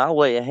 my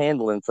way of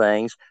handling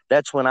things,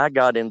 that's when I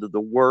got into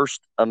the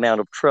worst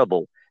amount of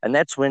trouble. And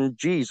that's when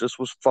Jesus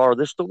was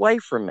farthest away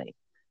from me.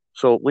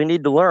 So we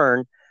need to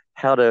learn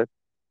how to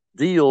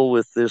deal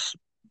with this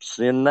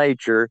sin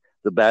nature.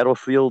 The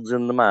battlefield's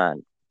in the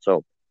mind.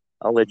 So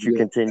I'll let you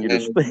continue to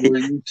speak.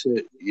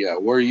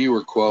 Where you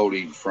were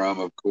quoting from,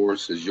 of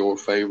course, is your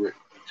favorite,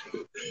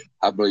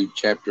 I believe,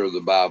 chapter of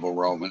the Bible,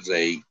 Romans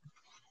 8.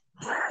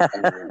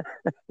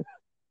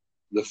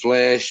 The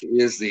flesh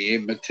is the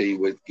enmity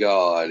with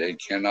God and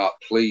cannot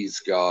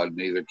please God,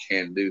 neither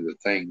can do the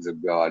things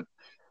of God.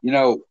 You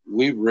know,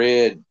 we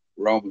read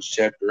Romans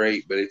chapter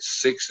 8, but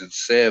it's 6 and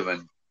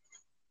 7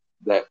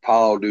 that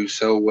Paul do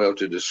so well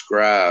to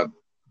describe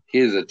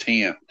his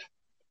attempt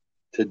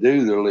to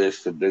do the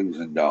list of do's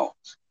and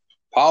don'ts.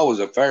 Paul was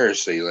a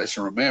Pharisee, let's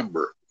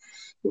remember.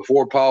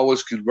 Before Paul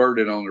was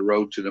converted on the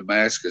road to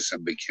Damascus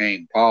and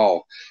became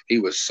Paul, he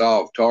was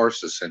Saul of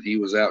Tarsus, and he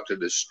was out to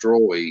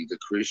destroy the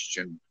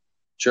Christian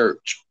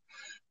church.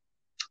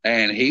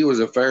 And he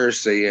was a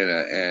Pharisee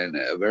and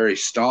a very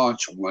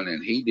staunch one,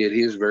 and he did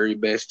his very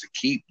best to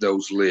keep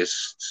those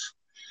lists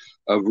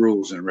of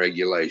rules and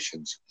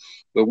regulations.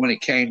 But when it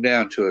came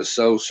down to a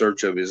soul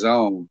search of his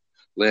own,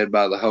 led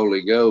by the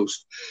Holy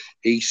Ghost,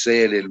 he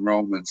said in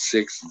Romans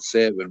 6 and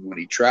 7, when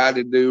he tried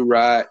to do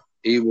right,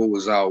 evil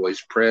was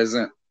always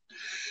present.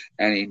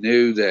 And he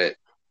knew that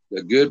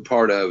the good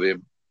part of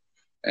him,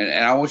 and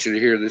I want you to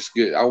hear this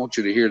good, I want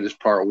you to hear this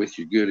part with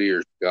your good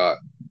ears, Scott.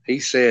 He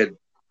said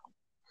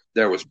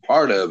there was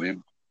part of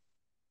him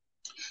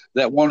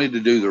that wanted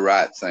to do the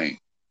right thing.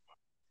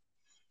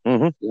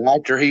 Mm-hmm.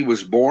 After he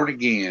was born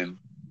again,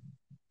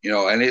 you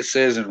know, and it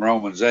says in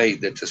Romans 8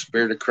 that the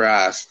Spirit of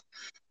Christ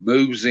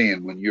moves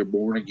in. When you're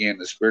born again,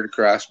 the Spirit of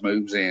Christ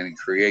moves in and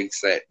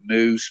creates that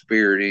new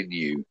spirit in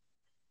you.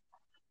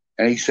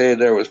 And he said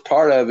there was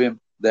part of him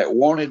that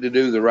wanted to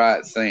do the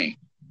right thing.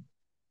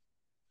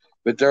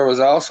 But there was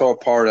also a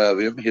part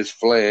of him, his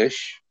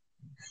flesh,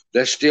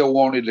 that still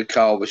wanted to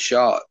call the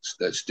shots,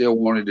 that still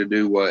wanted to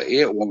do what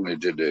it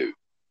wanted to do.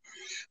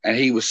 And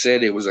he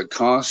said it was a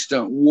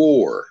constant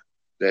war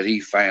that he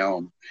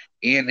found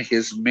in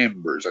his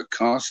members, a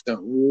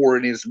constant war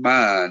in his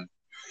mind,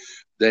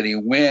 that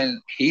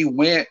he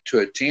went to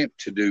attempt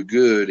to do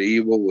good,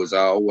 evil was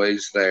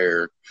always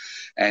there.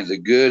 And the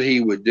good he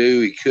would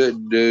do, he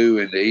couldn't do,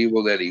 and the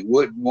evil that he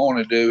wouldn't want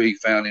to do, he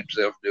found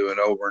himself doing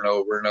over and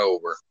over and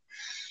over.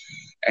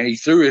 And he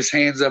threw his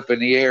hands up in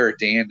the air at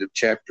the end of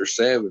chapter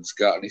 7,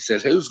 Scott, and he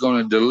said, who's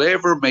going to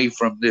deliver me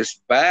from this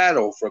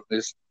battle, from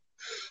this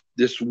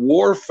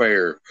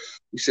warfare?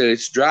 He said,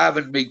 it's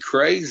driving me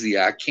crazy.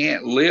 I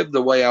can't live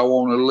the way I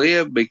want to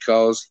live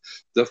because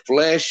the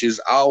flesh is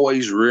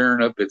always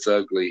rearing up its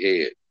ugly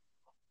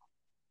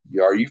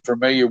head. Are you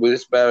familiar with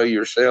this battle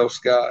yourself,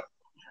 Scott?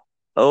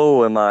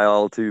 Oh, am I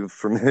all too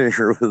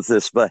familiar with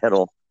this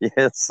battle?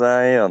 Yes,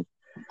 I am.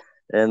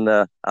 And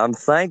I'm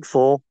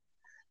thankful.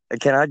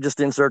 Can I just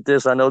insert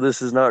this? I know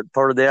this is not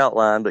part of the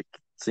outline, but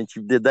since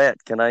you did that,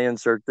 can I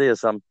insert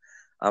this? I'm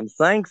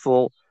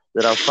thankful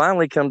that I've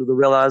finally come to the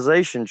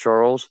realization,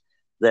 Charles,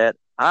 that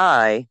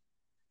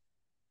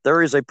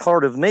there is a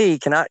part of me,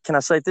 can I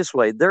say it this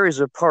way? There is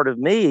a part of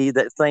me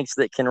that thinks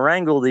that can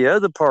wrangle the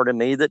other part of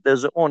me that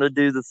doesn't want to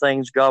do the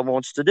things God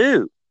wants to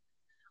do.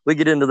 We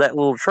get into that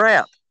little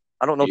trap.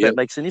 I don't know if that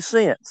makes any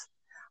sense,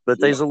 but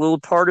there's a little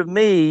part of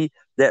me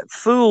that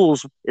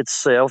fools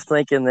itself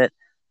thinking that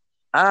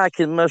I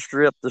can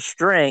muster up the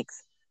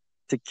strength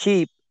to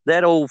keep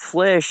that old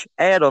flesh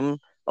Adam,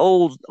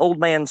 old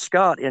man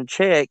Scott in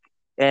check,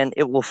 and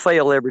it will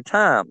fail every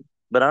time.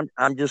 But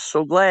I'm just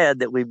so glad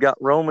that we've got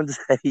Romans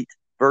 8,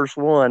 verse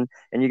 1,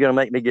 and you're going to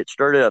make me get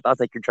stirred up. I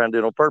think you're trying to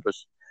do it on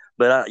purpose.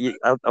 But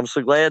I'm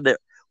so glad that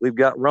we've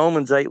got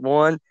Romans 8,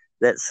 1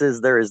 that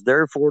says there is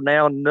therefore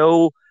now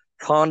no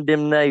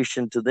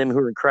condemnation to them who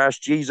are in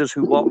Christ Jesus,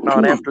 who walk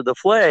not after the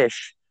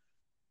flesh,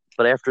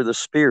 but after the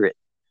Spirit.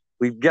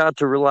 We've got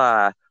to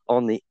rely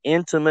on the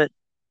intimate,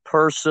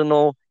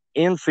 personal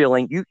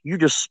infilling. You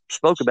just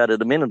spoke about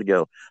it a minute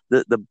ago.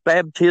 The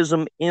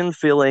baptism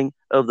infilling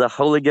of the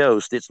Holy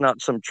Ghost. It's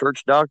not some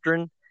church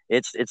doctrine.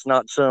 It's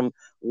not some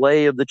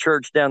way of the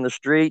church down the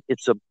street.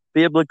 It's a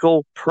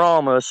biblical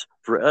promise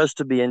for us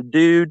to be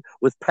endued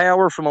with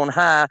power from on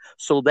high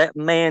so that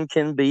man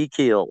can be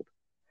killed.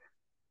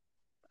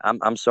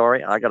 I'm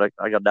sorry, I gotta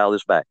dial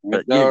this back.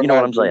 But you know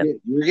what I'm saying.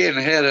 You're getting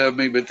ahead of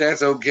me, but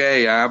that's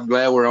okay. I'm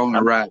glad we're on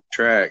the right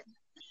track.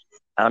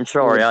 I'm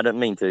sorry, I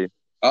didn't mean to.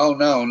 Oh,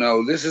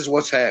 no. This is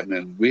what's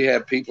happening. We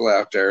have people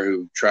out there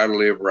who try to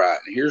live right.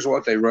 And here's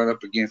what they run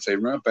up against. They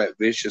run up that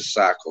vicious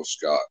cycle,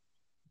 Scott.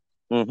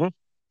 Mm-hmm.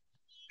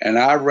 And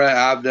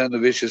I've done the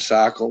vicious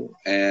cycle,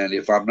 and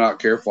if I'm not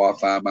careful, I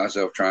find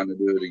myself trying to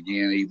do it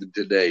again even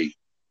today.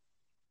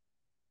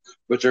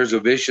 But there's a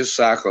vicious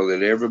cycle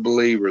that every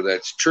believer,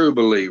 that's true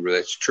believer,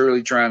 that's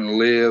truly trying to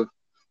live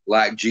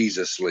like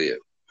Jesus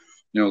lived.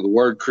 You know, the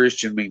word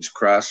Christian means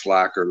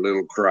Christ-like or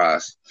little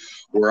Christ.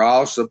 We're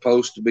all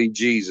supposed to be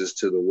Jesus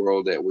to the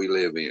world that we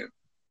live in.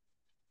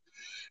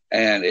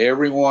 And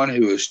everyone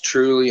who is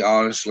truly,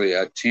 honestly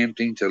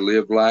attempting to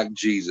live like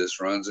Jesus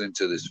runs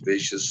into this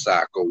vicious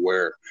cycle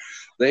where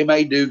they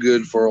may do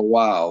good for a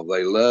while.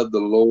 They love the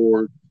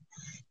Lord.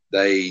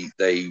 They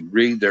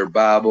read their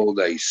Bible.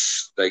 They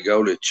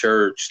go to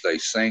church. They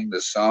sing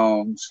the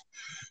songs.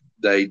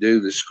 They do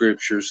the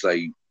scriptures.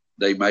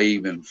 They may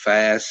even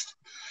fast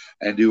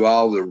and do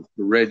all the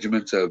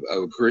regiments of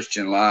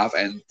Christian life.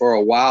 And for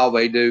a while,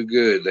 they do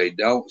good. They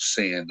don't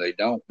sin. They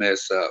don't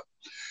mess up.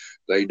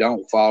 They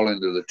don't fall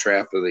into the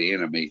trap of the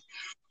enemy.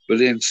 But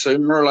then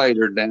sooner or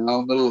later,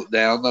 down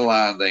the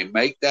line, they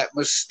make that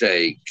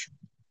mistake,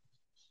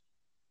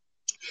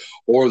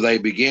 or they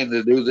begin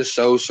to do the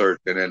soul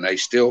searching, and they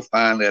still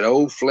find that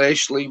old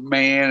fleshly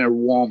man or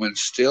woman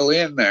still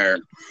in there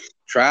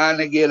trying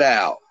to get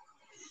out.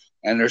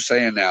 And they're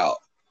saying, now,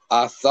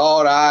 I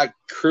thought I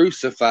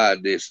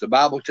crucified this. The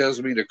Bible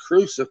tells me to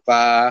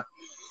crucify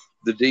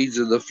the deeds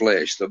of the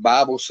flesh. The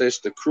Bible says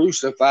to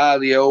crucify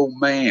the old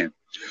man.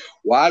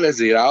 Why does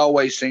it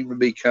always seem to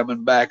be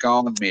coming back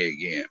on me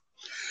again?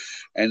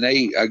 And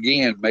they,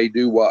 again, may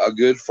do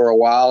good for a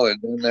while, and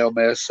then they'll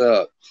mess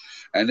up.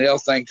 And they'll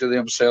think to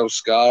themselves,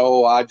 Scott,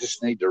 oh, I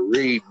just need to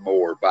read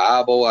more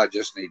Bible. I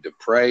just need to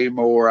pray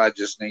more. I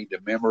just need to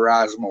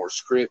memorize more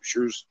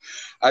scriptures.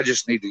 I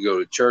just need to go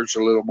to church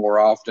a little more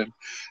often.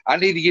 I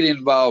need to get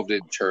involved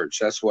in church.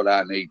 That's what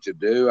I need to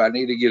do. I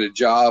need to get a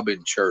job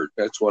in church.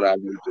 That's what I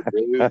need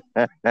to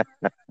do.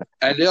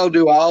 And they'll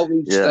do all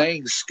these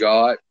things,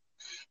 Scott,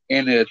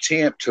 in an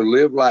attempt to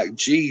live like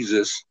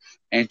Jesus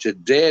and to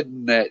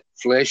deaden that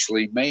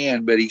fleshly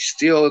man, but he's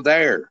still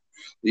there.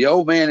 The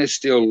old man is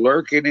still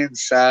lurking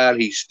inside.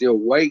 He's still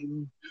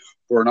waiting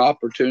for an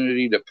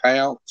opportunity to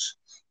pounce,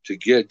 to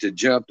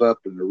jump up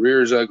and to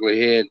rear his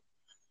ugly head.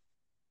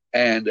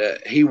 And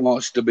he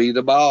wants to be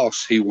the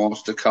boss. He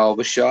wants to call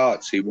the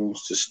shots. He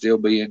wants to still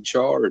be in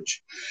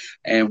charge.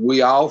 And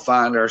we all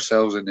find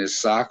ourselves in this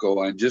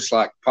cycle. And just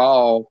like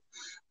Paul,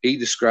 he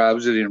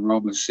describes it in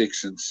Romans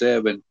 6 and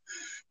 7.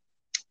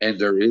 And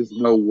there is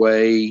no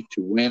way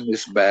to win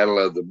this battle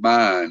of the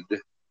mind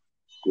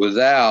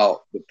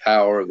without the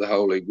power of the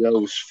Holy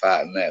Ghost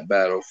fighting that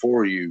battle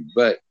for you.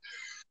 But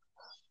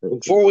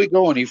before we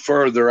go any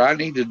further, I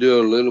need to do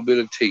a little bit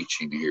of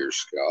teaching here,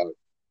 Scott.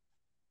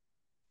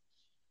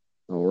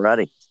 All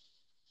righty.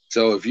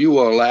 So if you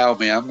will allow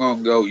me, I'm going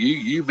to go.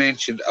 You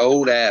mentioned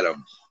old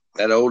Adam,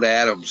 that old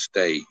Adam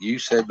state. You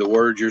said the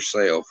word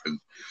yourself, and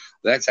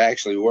that's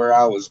actually where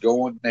I was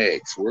going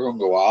next. We're going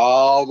to go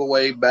all the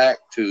way back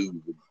to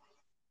the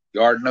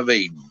Garden of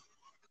Eden.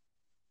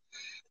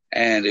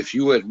 And if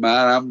you wouldn't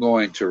mind, I'm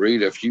going to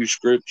read a few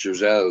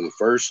scriptures out of the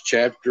first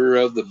chapter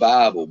of the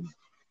Bible,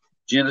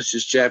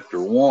 Genesis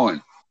chapter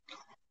 1.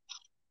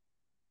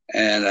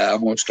 And I'm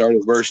going to start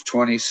at verse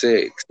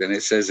 26. And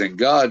it says, and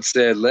God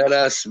said, let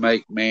us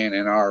make man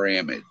in our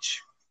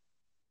image,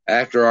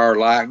 after our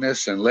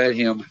likeness, and let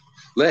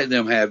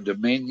them have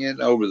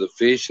dominion over the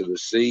fish of the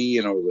sea,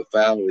 and over the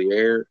fowl of the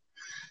air,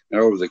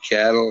 and over the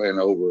cattle, and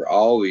over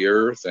all the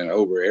earth, and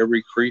over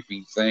every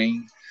creeping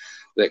thing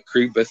that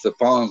creepeth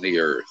upon the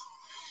earth.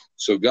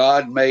 So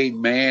God made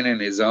man in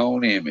his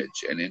own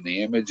image, and in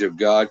the image of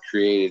God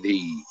created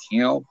he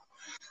him.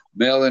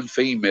 Male and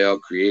female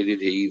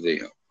created he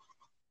them.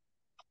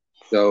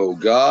 So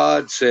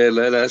God said,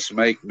 let us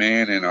make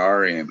man in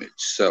our image.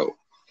 So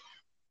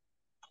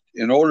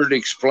in order to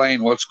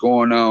explain what's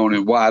going on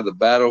and why the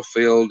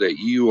battlefield that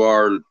you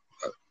are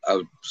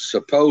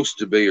supposed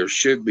to be or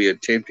should be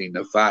attempting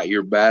to fight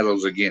your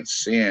battles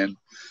against sin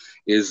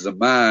is the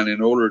mind,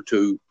 in order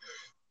to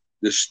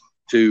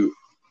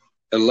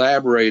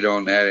elaborate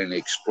on that and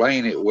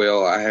explain it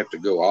well, I have to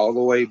go all the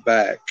way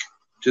back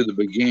to the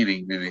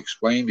beginning and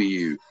explain to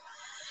you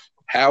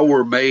how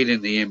we're made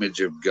in the image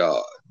of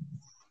God.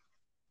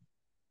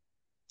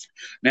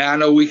 Now, I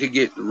know we could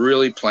get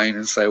really plain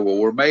and say, well,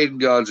 we're made in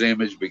God's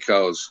image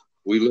because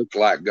we look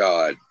like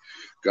God.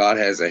 God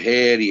has a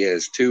head, he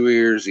has 2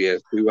 ears, he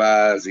has 2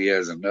 eyes, he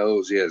has a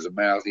nose, he has a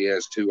mouth, he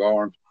has 2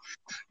 arms.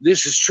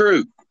 This is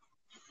true.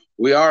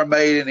 We are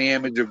made in the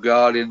image of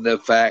God in the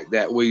fact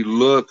that we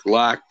look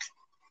like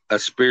a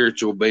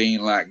spiritual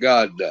being like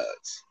God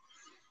does.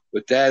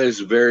 But that is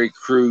a very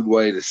crude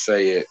way to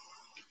say it,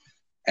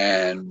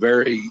 and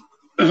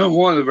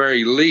one of the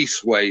very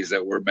least ways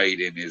that we're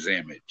made in his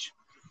image.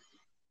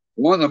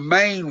 One of the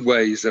main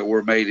ways that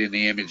we're made in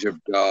the image of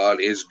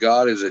God is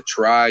a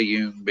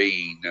triune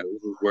being. Now,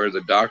 this is where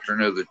the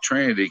doctrine of the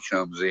Trinity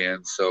comes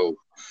in. So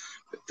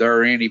if there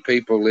are any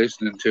people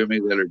listening to me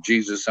that are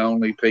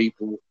Jesus-only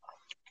people,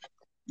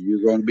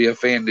 you're going to be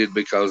offended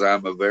because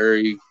I'm a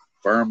very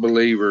firm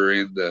believer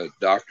in the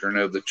doctrine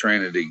of the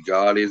Trinity.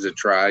 God is a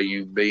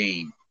triune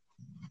being.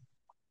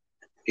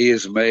 He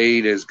is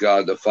made as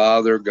God the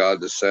Father,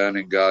 God the Son,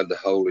 and God the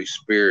Holy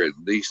Spirit.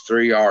 These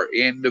three are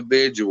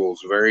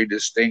individuals, very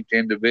distinct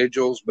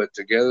individuals, but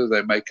together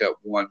they make up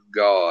one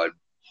God.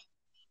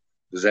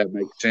 Does that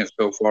make sense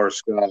so far,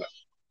 Scott?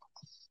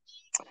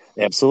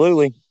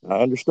 Absolutely. I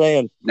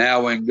understand.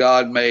 Now, when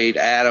God made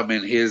Adam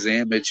in his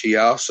image, he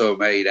also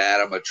made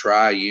Adam a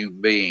triune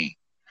being.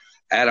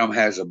 Adam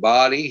has a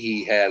body,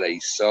 he had a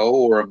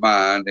soul or a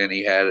mind, and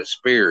he had a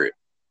spirit.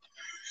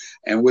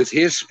 And with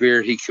his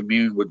spirit, he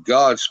communed with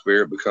God's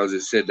spirit because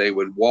it said they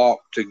would walk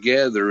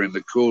together in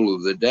the cool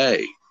of the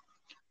day.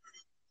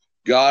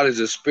 God is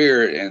a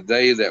spirit, and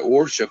they that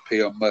worship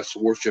him must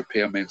worship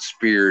him in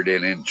spirit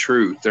and in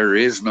truth. There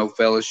is no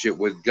fellowship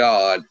with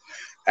God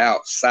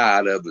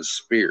outside of the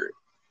spirit.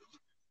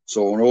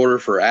 So in order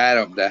for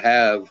Adam to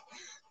have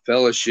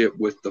fellowship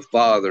with the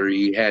Father,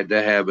 he had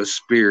to have a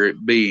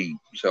spirit being.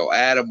 So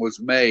Adam was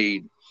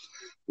made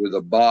with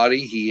a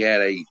body. He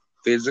had a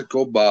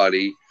physical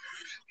body.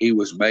 He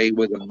was made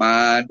with a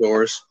mind,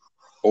 or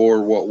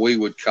what we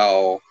would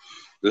call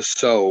the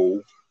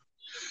soul.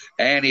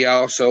 And he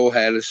also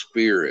had a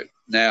spirit.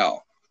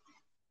 Now,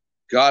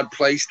 God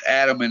placed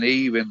Adam and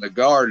Eve in the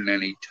garden,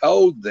 and he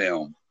told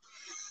them,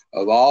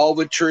 of all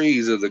the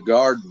trees of the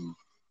garden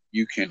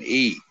you can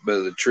eat,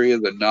 but the tree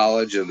of the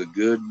knowledge of the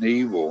good and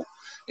evil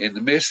in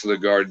the midst of the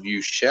garden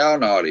you shall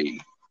not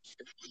eat.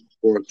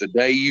 For if the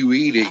day you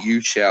eat it,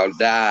 you shall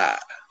die.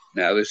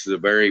 Now, this is a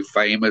very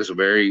famous,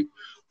 very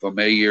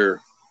familiar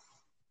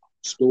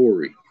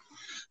story.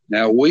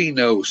 Now, we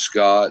know,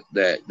 Scott,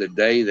 that the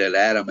day that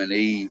Adam and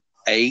Eve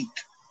ate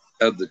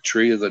of the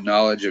tree of the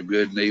knowledge of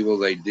good and evil,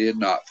 they did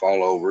not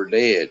fall over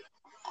dead.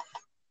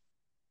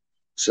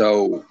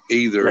 So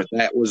either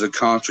that was a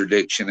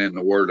contradiction in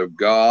the Word of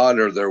God,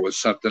 or there was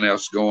something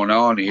else going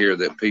on here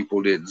that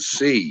people didn't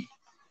see.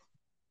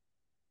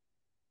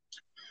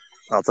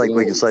 I think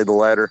we can say the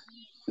latter.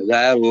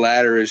 That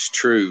latter is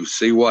true.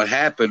 See, what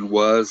happened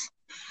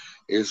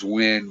is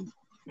when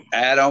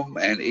Adam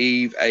and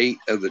Eve ate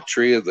of the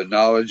tree of the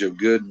knowledge of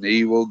good and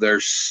evil, their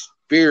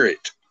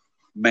spirit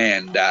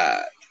man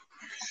died.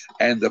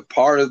 And the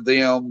part of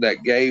them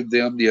that gave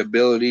them the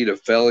ability to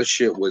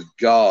fellowship with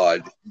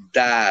God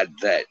died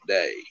that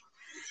day.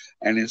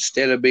 And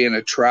instead of being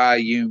a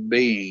triune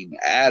being,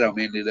 Adam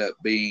ended up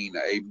being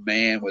a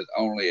man with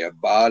only a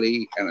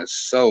body and a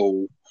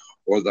soul,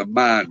 or the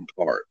mind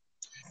part.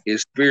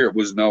 His spirit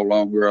was no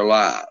longer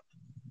alive.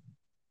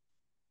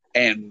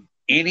 And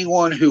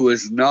anyone who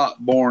is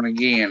not born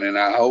again, and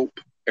I hope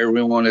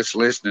everyone that's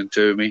listening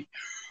to me,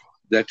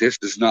 that this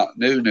is not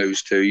new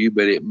news to you,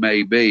 but it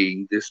may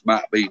be. This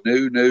might be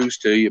new news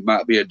to you. It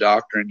might be a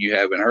doctrine you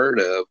haven't heard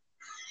of.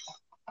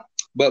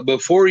 But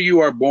before you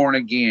are born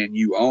again,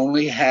 you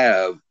only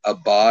have a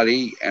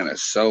body and a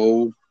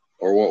soul,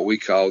 or what we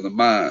call the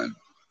mind.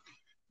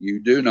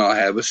 You do not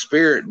have a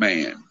spirit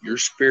man. Your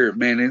spirit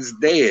man is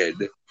dead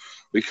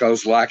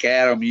because, like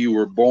Adam, you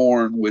were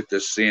born with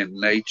the sin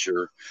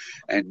nature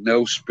and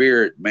no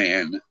spirit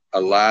man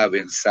alive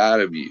inside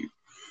of you.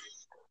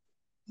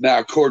 Now,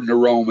 according to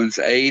Romans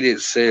 8, it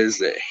says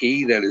that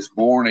he that is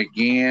born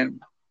again,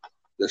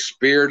 the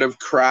Spirit of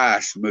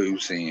Christ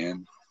moves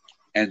in,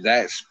 and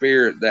that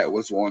spirit that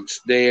was once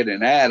dead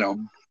in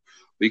Adam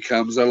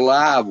becomes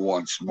alive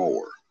once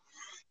more.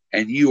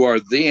 And you are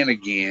then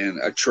again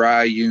a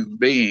triune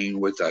being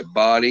with a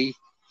body,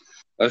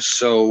 a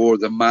soul, or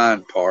the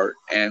mind part,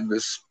 and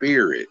the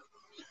spirit,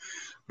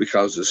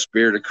 because the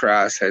Spirit of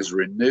Christ has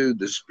renewed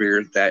the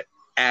spirit that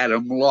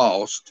Adam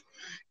lost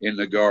in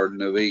the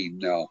Garden of Eden.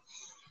 Now,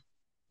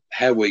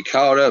 have we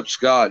caught up,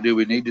 Scott? Do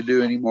we need to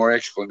do any more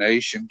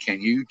explanation?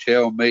 Can you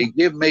tell me,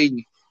 give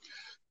me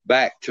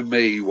back to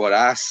me what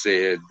I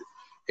said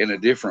in a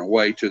different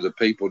way to the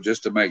people,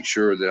 just to make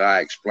sure that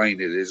I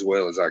explained it as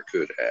well as I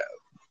could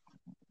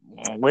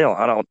have? Well,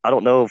 I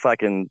don't know if I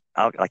can't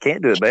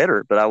do it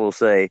better, but I will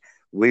say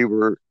we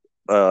were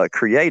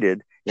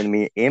created in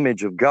the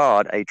image of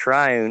God, a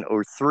triune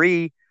or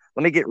three.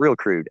 Let me get real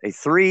crude. A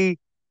three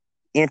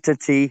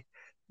entity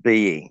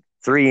being,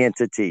 three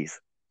entities: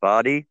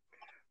 body,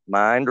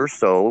 mind or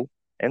soul,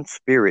 and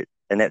spirit.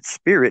 And that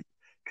spirit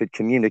could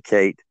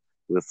communicate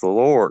with the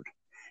Lord.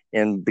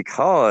 And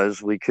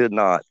because we could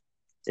not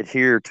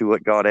adhere to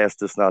what God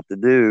asked us not to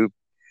do,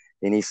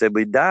 and he said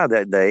we'd die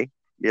that day,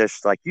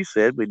 yes, like you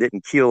said, we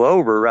didn't keel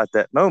over right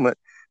that moment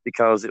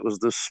because it was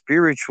the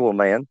spiritual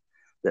man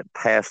that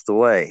passed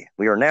away.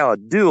 We are now a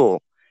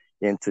dual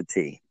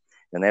entity,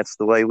 and that's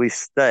the way we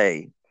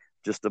stay,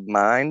 just a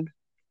mind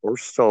or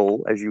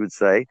soul, as you would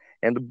say,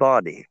 and a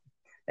body,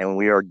 and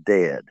we are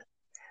dead.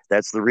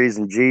 That's the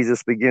reason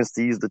Jesus begins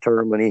to use the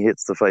term when he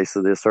hits the face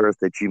of this earth,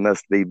 that you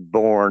must be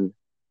born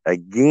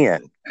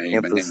again.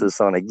 Amen.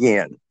 Emphasis on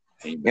again.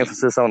 Amen.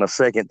 Emphasis on a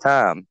second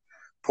time.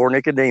 Poor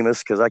Nicodemus,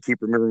 because I keep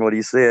remembering what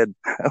he said.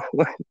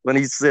 When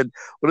he said,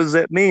 what does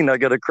that mean? I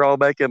got to crawl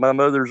back in my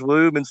mother's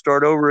womb and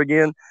start over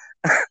again?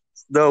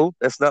 No,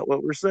 that's not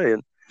what we're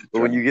saying.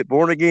 But when you get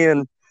born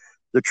again,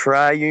 the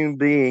triune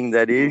being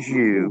that is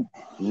you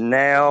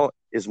now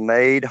is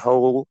made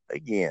whole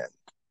again.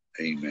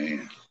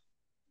 Amen.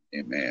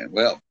 Amen.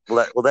 Well,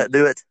 Will that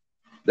do it?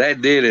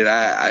 That did it.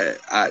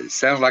 I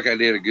sounds like I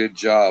did a good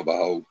job. I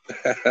hope.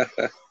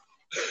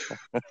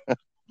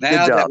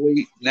 Good job.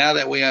 Now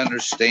that we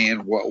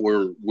understand what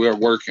we're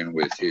working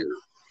with here,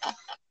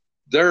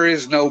 there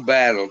is no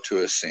battle to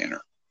a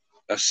sinner.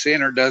 A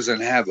sinner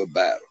doesn't have a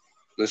battle.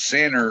 The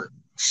sinner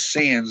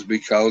sins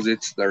because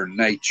it's their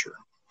nature.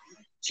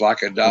 It's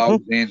like a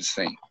dog's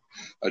instinct.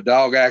 A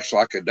dog acts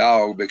like a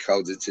dog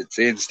because it's its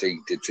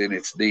instinct. It's in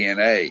its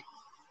DNA.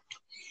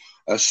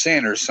 A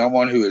sinner,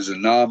 someone who is a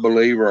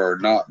non-believer or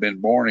not been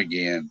born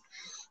again,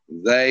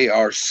 they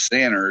are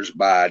sinners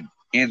by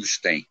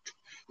instinct.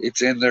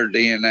 It's in their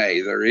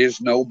DNA. There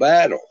is no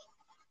battle.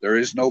 There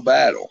is no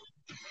battle.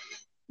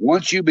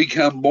 Once you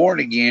become born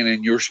again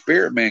and your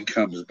spirit man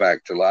comes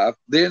back to life,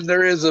 then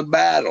there is a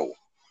battle.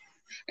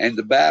 And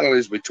the battle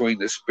is between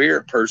the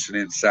spirit person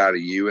inside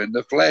of you and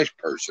the flesh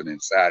person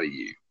inside of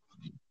you.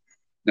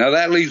 Now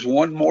that leaves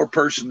one more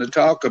person to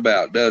talk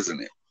about,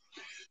 doesn't it?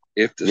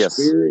 If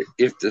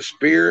the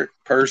spirit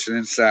person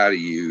inside of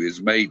you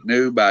is made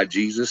new by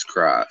Jesus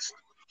Christ,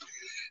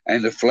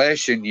 and the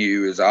flesh in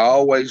you is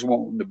always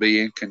wanting to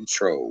be in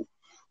control,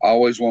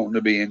 always wanting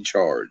to be in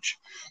charge,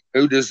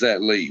 who does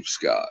that leave,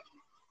 Scott?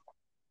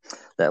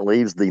 That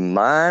leaves the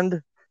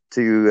mind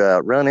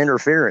to run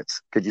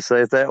interference. Could you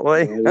say it that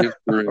way?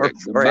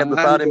 or have the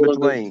thought in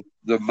between.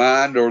 The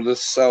mind or the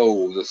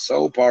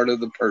soul part of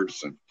the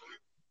person.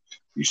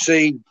 You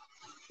see,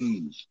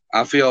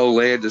 I feel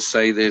led to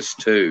say this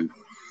too,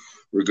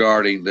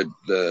 regarding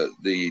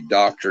the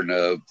doctrine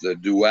of the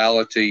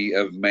duality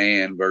of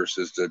man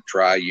versus the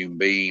triune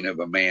being of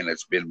a man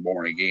that's been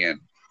born again.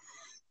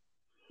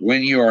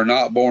 When you are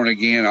not born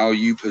again, all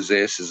you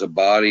possess is a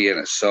body and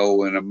a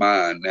soul and a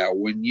mind. Now,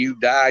 when you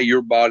die,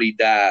 your body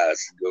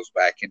dies and goes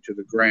back into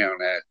the ground.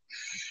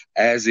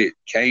 As it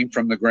came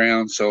from the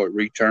ground, so it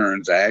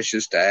returns,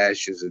 ashes to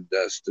ashes and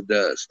dust to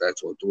dust.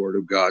 That's what the Word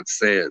of God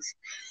says.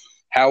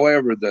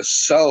 However, the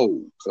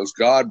soul, because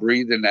God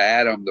breathed into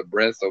Adam the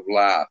breath of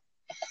life,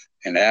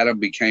 and Adam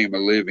became a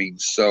living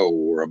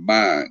soul or a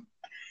mind,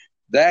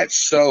 that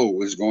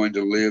soul is going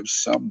to live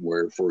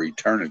somewhere for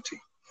eternity,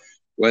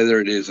 whether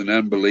it is an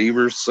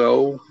unbeliever's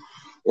soul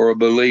or a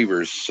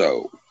believer's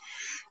soul.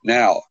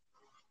 Now,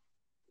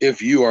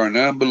 if you are an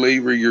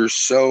unbeliever, your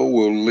soul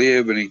will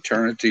live in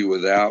eternity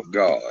without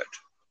God.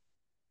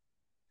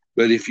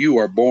 But if you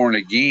are born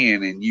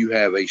again and you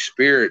have a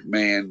spirit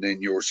man,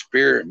 then your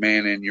spirit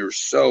man and your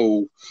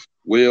soul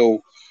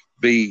will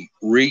be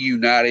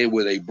reunited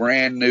with a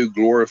brand new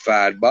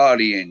glorified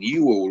body, and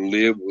you will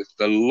live with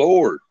the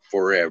Lord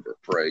forever.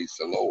 Praise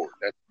the Lord.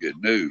 That's good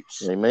news.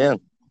 Amen.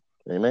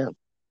 Amen.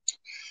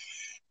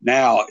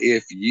 Now,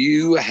 if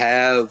you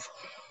have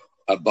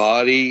a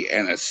body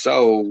and a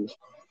soul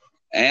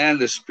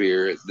and a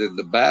spirit, then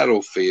the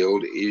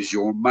battlefield is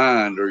your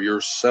mind or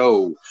your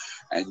soul.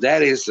 And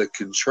that is the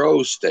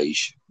control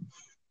station.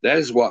 That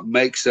is what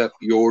makes up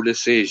your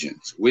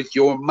decisions. With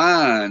your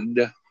mind,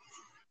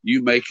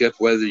 you make up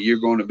whether you're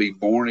going to be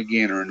born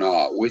again or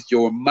not. With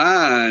your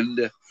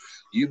mind,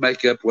 you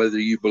make up whether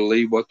you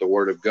believe what the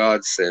Word of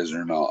God says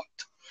or not.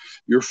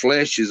 Your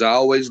flesh is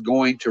always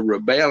going to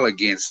rebel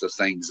against the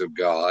things of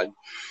God.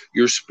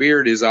 Your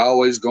spirit is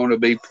always going to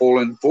be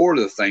pulling for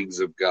the things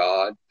of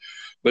God.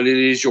 But it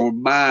is your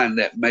mind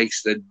that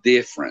makes the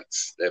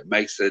difference, that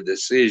makes the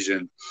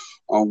decision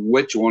on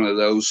which one of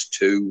those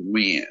two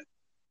win.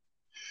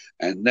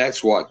 And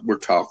that's what we're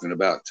talking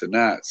about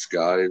tonight,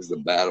 Scott, is the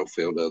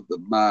battlefield of the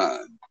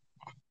mind.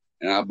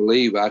 And I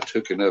believe I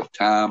took enough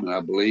time, and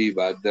I believe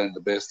I've done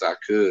the best I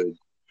could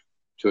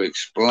to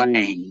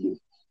explain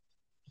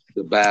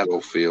the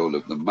battlefield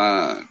of the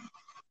mind.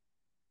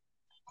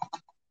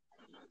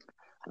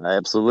 I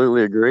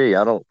absolutely agree.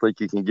 I don't think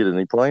you can get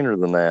any plainer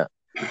than that.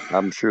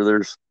 I'm sure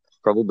there's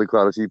probably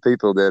quite a few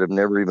people that have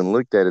never even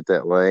looked at it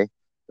that way.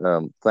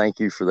 Thank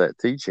you for that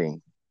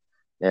teaching.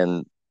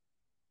 And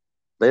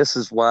this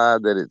is why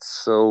that it's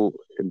so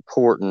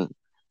important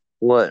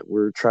what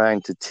we're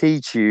trying to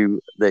teach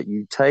you, that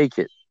you take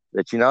it,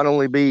 that you not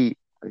only be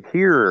a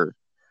hearer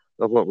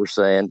of what we're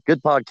saying,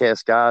 good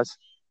podcast, guys,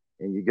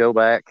 and you go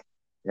back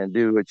and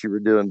do what you were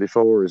doing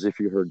before as if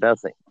you heard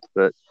nothing.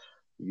 But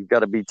you've got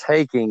to be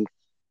taking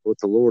what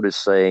the Lord is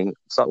saying.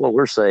 It's not what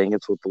we're saying,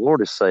 it's what the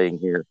Lord is saying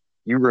here.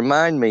 You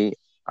remind me,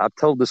 I've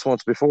told this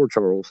once before,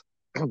 Charles,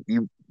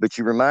 but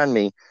you remind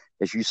me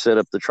as you set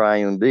up the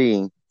triune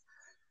being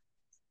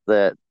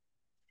that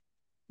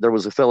there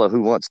was a fellow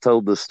who once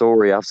told this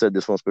story. I've said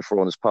this once before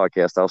on this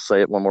podcast. I'll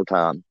say it one more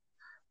time.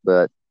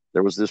 But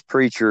there was this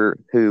preacher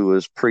who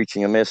was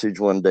preaching a message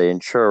one day in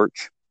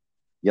church.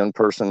 Young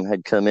person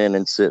had come in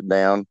and sit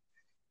down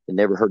and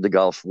never heard the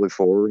gospel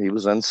before. He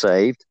was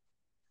unsaved.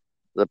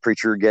 The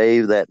preacher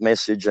gave that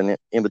message an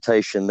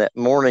invitation that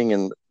morning,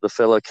 and the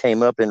fellow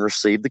came up and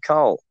received the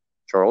call,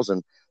 Charles.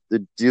 And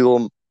the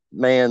dual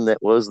man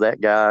that was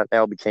that guy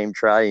now became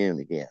triune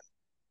again.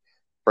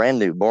 Brand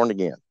new, born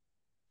again.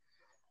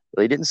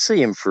 They didn't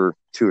see him for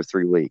 2 or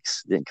 3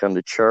 weeks. Didn't come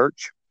to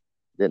church.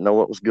 Didn't know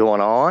what was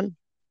going on.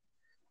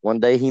 One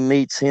day he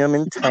meets him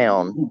in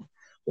town,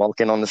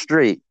 walking on the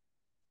street.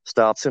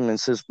 stops him and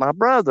says, "My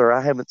brother,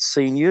 I haven't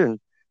seen you in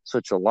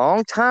such a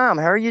long time.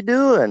 How are you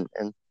doing?"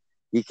 And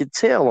you could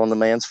tell on the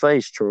man's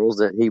face, Charles,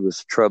 that he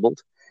was troubled.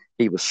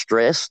 He was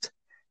stressed.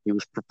 He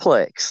was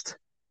perplexed.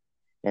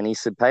 And he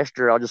said,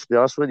 "Pastor, I'll just be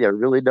honest with you, I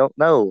really don't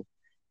know."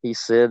 He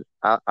said,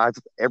 I've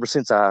ever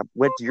since I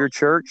went to your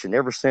church and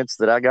ever since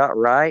that I got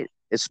right,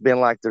 it's been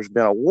like there's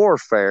been a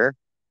warfare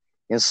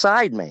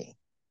inside me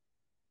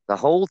the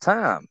whole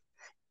time."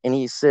 And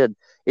he said,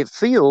 "It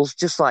feels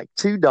just like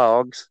two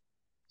dogs,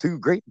 two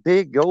great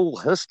big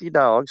old husky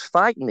dogs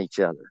fighting each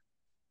other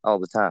all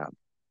the time."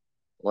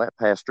 Well, that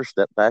pastor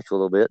stepped back a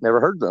little bit,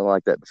 never heard nothing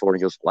like that before. And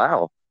he goes,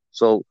 "Wow,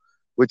 so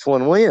which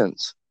one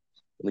wins?"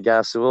 And the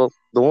guy said, "Well,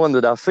 the one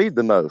that I feed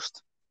the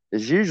most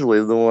is usually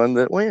the one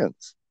that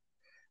wins."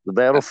 The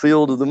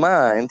battlefield of the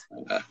mind,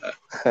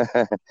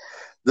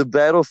 the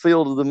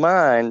battlefield of the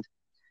mind,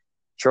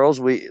 Charles,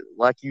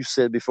 like you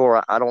said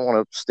before, I don't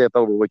want to step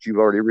over what you've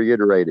already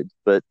reiterated,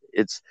 but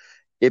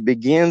it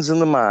begins in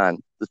the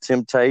mind, the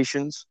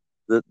temptations,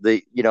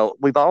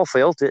 we've all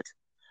felt it.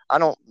 I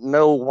don't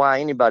know why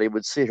anybody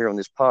would sit here on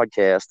this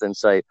podcast and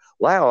say,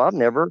 "Wow, I've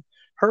never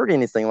heard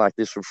anything like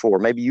this before."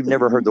 Maybe you've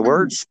never heard the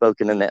words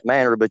spoken in that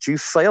manner, but you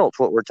felt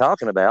what we're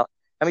talking about.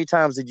 How many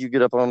times did you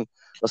get up on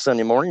a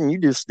Sunday morning and you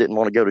just didn't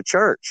want to go to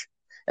church?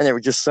 And there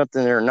was just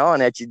something there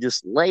gnawing at you,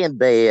 just lay in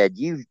bed.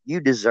 You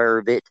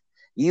deserve it.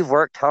 You've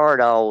worked hard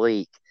all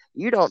week.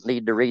 You don't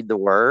need to read the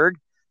word.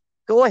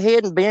 Go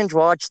ahead and binge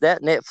watch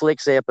that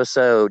Netflix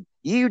episode.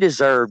 You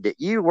deserved it.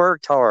 You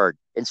worked hard.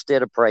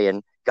 Instead of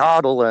praying,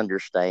 God will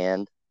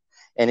understand.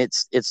 And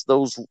it's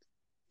those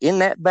in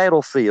that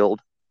battlefield,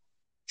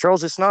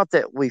 Charles, it's not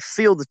that we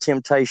feel the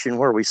temptation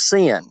where we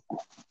sin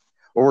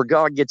or where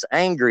God gets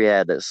angry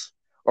at us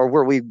or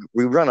where we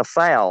run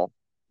afoul.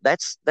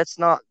 That's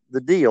not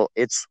the deal.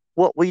 It's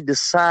what we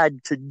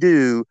decide to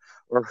do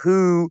or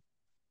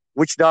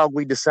which dog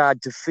we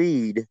decide to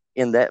feed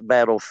in that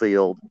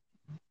battlefield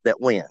that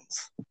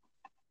wins.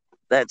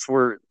 That's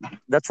what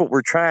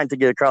we're trying to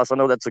get across. I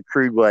know that's a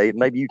crude way.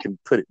 Maybe you can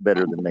put it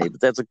better than me, but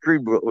that's a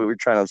crude what we were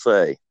trying to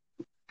say.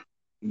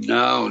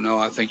 No,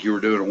 I think you were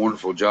doing a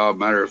wonderful job.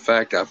 Matter of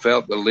fact, I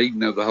felt the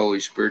leading of the Holy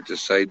Spirit to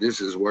say, this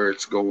is where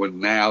it's going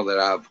now that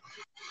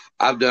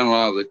I've done a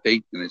lot of the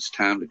teaching. It's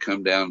time to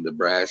come down to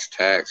brass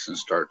tacks and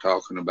start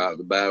talking about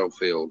the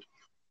battlefield.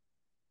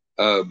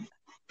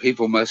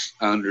 People must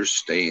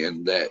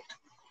understand that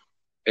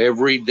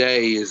every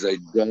day is a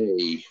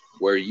day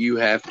where you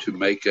have to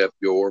make up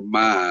your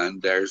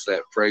mind. There's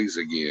that phrase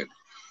again.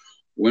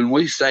 When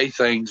we say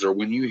things or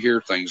when you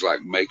hear things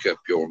like make up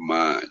your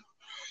mind,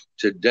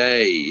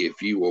 today,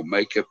 if you will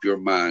make up your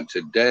mind,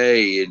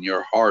 today in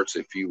your hearts,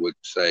 if you would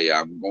say,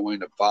 I'm going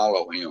to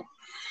follow him,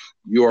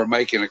 you are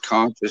making a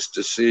conscious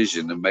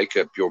decision to make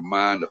up your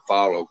mind to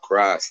follow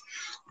Christ.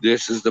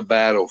 This is the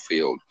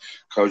battlefield,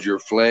 because your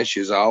flesh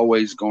is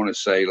always going to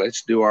say,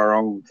 let's do our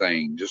own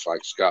thing, just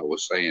like Scott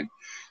was saying.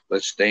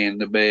 Let's stay in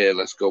the bed.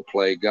 Let's go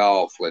play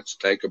golf. Let's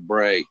take a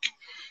break.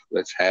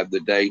 Let's have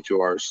the day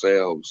to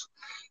ourselves.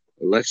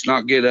 Let's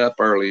not get up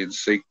early and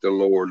seek the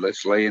Lord.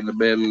 Let's lay in the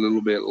bed a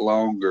little bit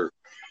longer.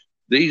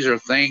 These are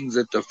things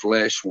that the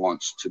flesh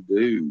wants to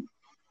do.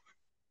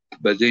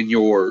 But then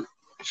your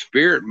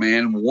spirit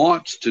man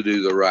wants to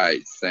do the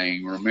right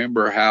thing.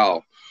 Remember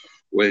how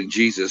when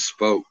Jesus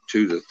spoke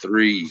to the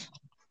three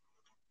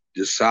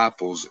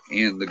disciples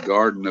in the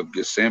Garden of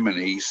Gethsemane,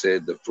 he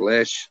said the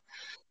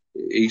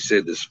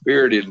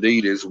spirit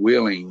indeed is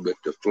willing, but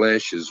the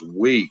flesh is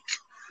weak.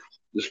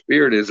 The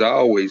spirit is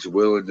always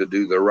willing to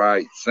do the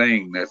right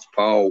thing. That's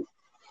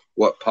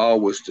what Paul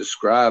was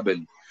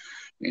describing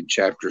in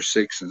chapter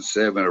 6 and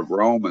 7 of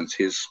Romans.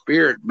 His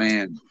spirit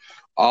man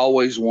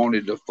always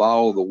wanted to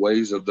follow the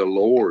ways of the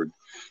Lord,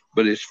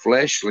 but his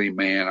fleshly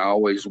man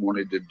always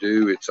wanted to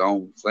do its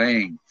own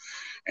thing.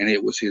 And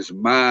it was his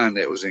mind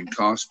that was in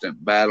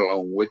constant battle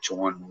on which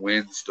one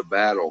wins the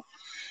battle.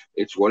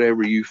 It's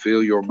whatever you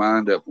fill your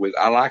mind up with.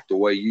 I like the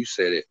way you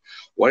said it.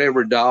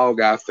 Whatever dog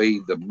I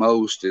feed the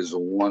most is the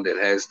one that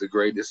has the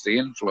greatest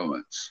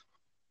influence.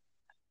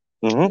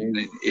 Mm-hmm.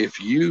 And if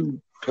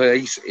you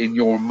place in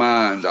your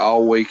mind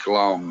all week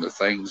long the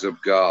things of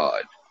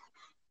God,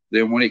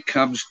 then when it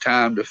comes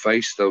time to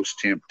face those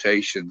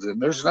temptations,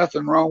 and there's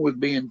nothing wrong with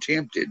being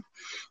tempted.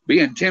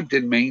 Being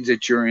tempted means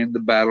that you're in the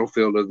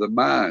battlefield of the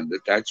mind,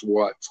 that's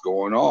what's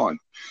going on.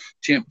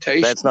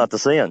 Temptation. That's not the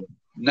sin.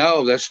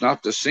 No, that's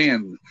not the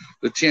sin.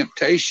 The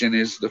temptation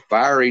is the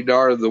fiery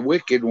dart of the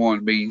wicked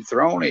one being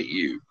thrown at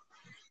you.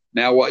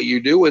 Now, what you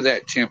do with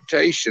that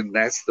temptation,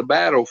 that's the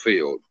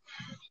battlefield.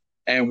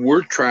 And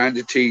we're trying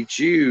to teach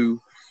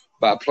you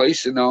by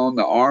placing on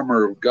the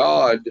armor of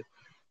God,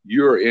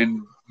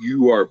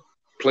 you are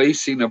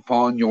placing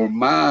upon your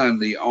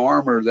mind the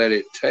armor that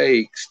it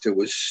takes to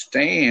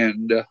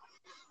withstand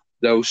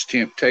those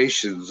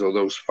temptations or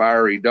those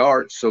fiery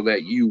darts, so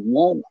that you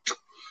won't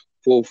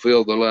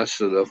fulfill the lust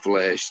of the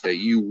flesh, that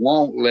you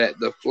won't let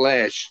the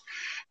flesh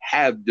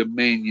have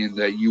dominion,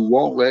 that you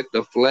won't let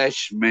the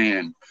flesh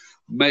man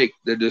make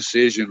the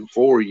decision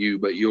for you,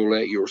 but you'll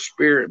let your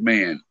spirit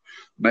man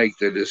make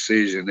the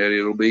decision. That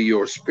it'll be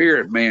your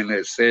spirit man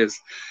that says,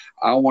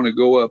 I want to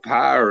go up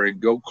higher and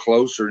go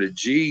closer to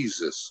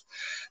Jesus.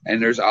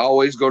 And there's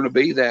always going to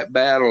be that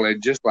battle.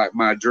 And just like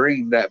my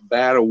dream, that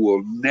battle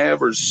will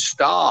never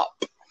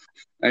stop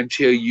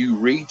until you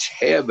reach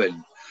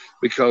heaven.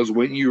 Because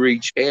when you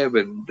reach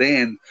heaven,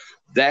 then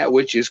that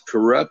which is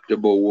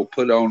corruptible will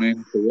put on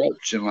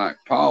incorruption, like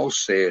Paul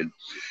said.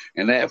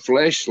 And that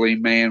fleshly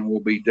man will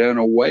be done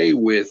away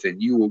with,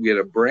 and you will get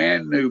a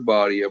brand new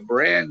body, a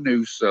brand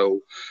new soul,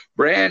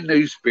 brand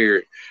new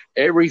spirit.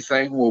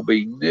 Everything will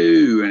be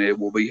new, and it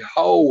will be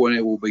whole, and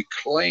it will be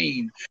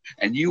clean,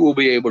 and you will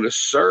be able to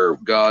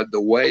serve God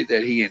the way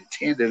that he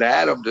intended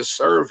Adam to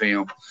serve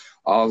him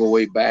all the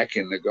way back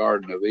in the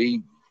Garden of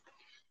Eden.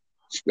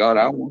 Scott,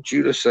 I want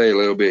you to say a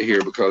little bit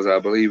here, because I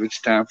believe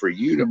it's time for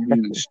you to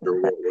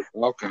minister what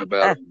we're talking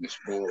about in this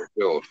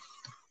battlefield.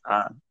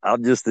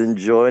 I'm just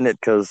enjoying it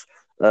because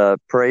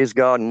praise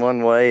God in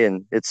one way,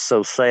 and it's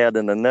so sad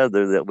in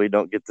another that we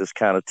don't get this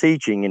kind of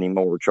teaching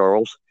anymore,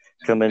 Charles,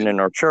 coming in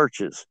our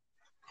churches.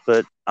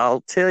 But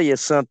I'll tell you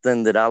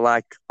something that I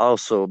like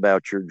also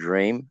about your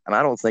dream, and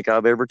I don't think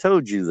I've ever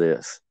told you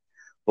this.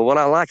 But what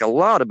I like a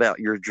lot about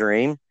your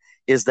dream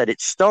is that it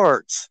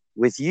starts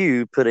with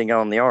you putting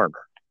on the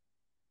armor.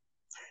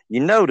 You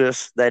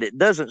notice that it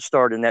doesn't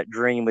start in that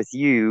dream with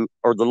you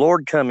or the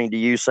Lord coming to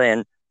you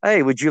saying,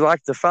 hey, would you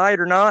like to fight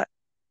or not?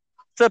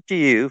 It's up to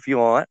you if you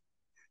want.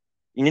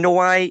 And you know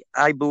why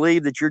I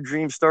believe that your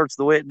dream starts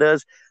the way it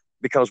does?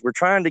 Because we're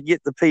trying to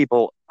get the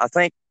people. I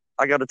think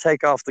I got to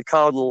take off the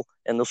coddle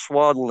and the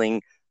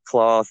swaddling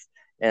cloth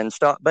and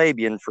stop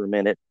babying for a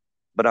minute.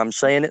 But I'm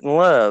saying it in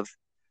love,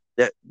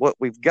 that what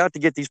we've got to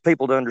get these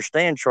people to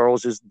understand,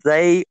 Charles, is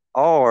they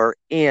are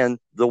in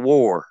the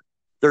war.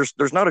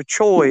 There's not a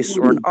choice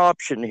or an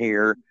option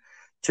here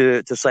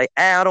to say,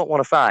 I don't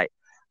want to fight.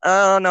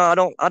 Oh, no, I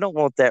don't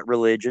want that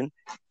religion.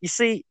 You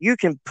see, you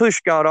can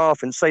push God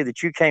off and say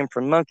that you came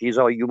from monkeys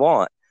all you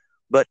want.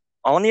 But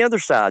on the other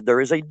side, there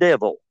is a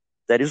devil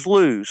that is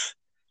loose.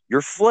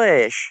 Your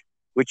flesh,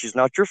 which is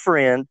not your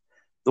friend.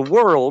 The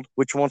world,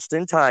 which wants to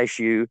entice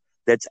you,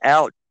 that's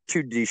out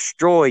to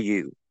destroy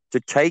you, to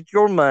take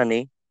your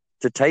money,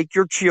 to take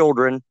your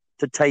children,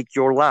 to take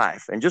your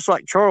life. And just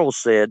like Charles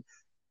said,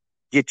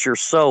 get your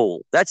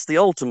soul. That's the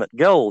ultimate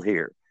goal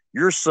here.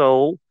 Your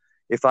soul,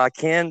 if I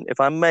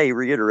may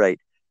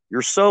reiterate,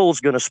 your soul's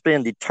going to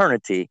spend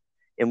eternity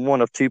in one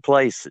of two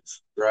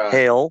places, Right.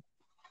 Hell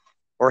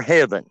or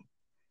heaven.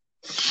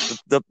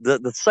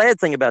 The sad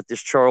thing about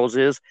this, Charles,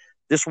 is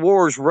this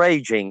war is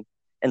raging,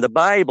 and the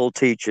Bible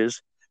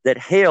teaches that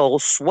hell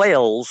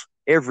swells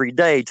every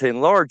day to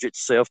enlarge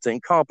itself to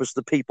encompass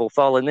the people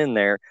falling in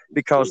there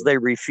because they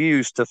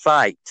refuse to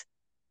fight.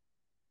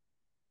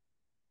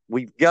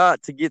 We've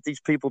got to get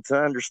these people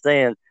to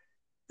understand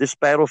this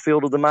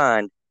battlefield of the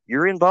mind.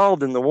 You're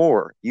involved in the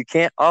war. You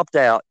can't opt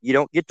out. You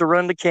don't get to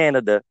run to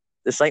Canada.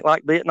 This ain't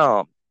like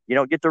Vietnam. You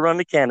don't get to run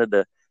to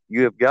Canada.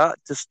 You have got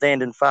to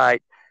stand and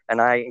fight.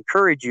 And I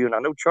encourage you, and I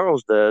know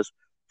Charles does,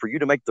 for you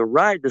to make the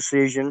right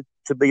decision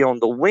to be on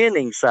the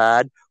winning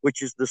side,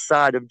 which is the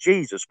side of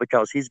Jesus,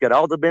 because he's got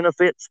all the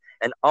benefits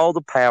and all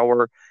the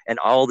power and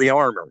all the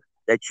armor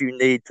that you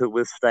need to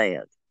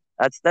withstand.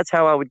 That's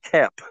how I would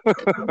cap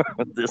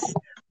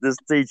this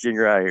teaching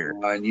right here.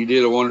 And you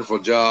did a wonderful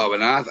job.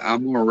 And I'm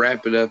going to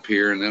wrap it up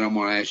here, and then I'm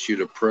going to ask you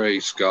to pray,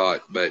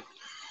 Scott. But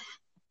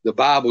the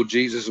Bible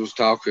Jesus was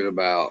talking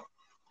about,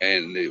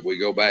 and we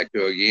go back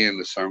to, again,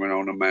 the Sermon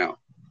on the Mount.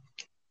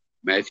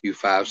 Matthew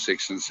 5,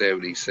 6, and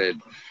 7, he said,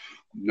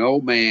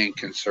 no man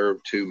can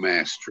serve two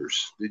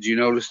masters. Did you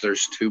notice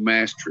there's two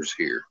masters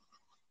here?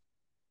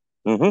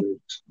 Mm-hmm.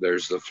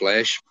 There's the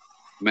flesh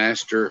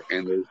master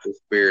and there's the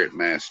spirit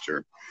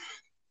master.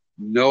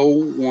 No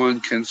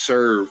one can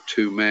serve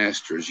two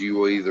masters. You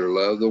will either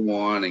love the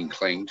one and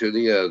cling to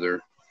the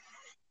other,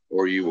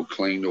 or you will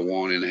cling to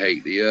one and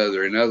hate the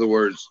other. In other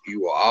words,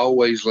 you will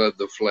always love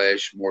the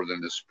flesh more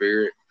than the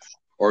spirit,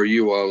 or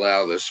you will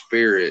allow the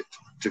spirit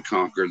to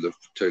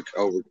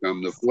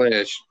overcome the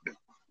flesh.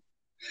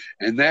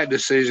 And that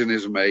decision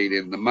is made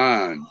in the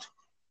mind.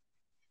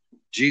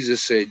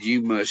 Jesus said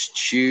you must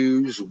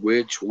choose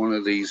which one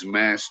of these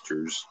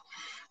masters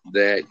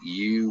that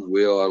you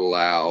will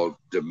allow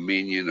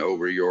dominion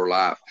over your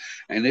life.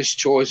 And this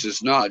choice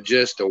is not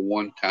just a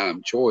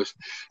one-time choice.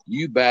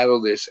 You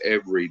battle this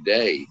every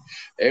day.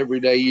 Every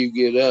day you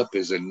get up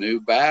is a new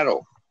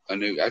battle.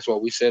 That's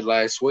what we said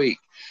last week.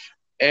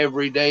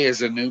 Every day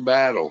is a new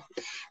battle.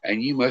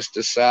 And you must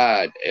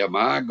decide, am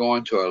I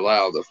going to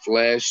allow the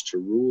flesh to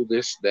rule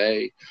this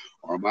day,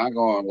 or am I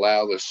going to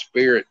allow the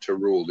spirit to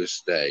rule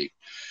this day?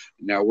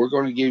 Now, we're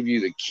going to give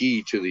you the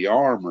key to the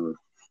armor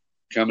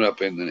coming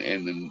up in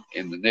the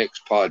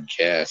next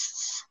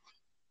podcasts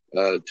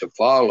to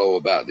follow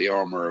about the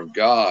armor of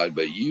God.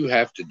 But you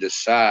have to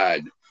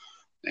decide,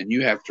 and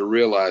you have to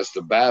realize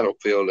the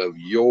battlefield of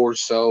your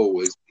soul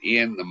is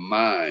in the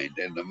mind,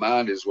 and the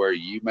mind is where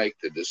you make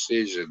the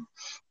decision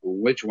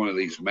on which one of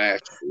these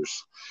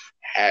masters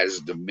has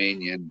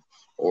dominion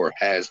or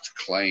has to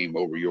claim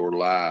over your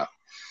life.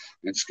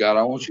 And Scott,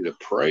 I want you to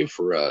pray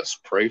for us,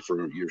 pray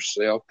for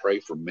yourself,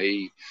 pray for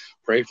me,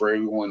 pray for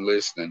everyone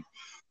listening,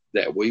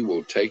 that we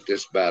will take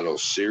this battle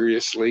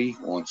seriously.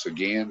 Once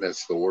again,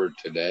 that's the word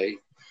today.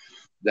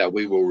 That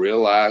we will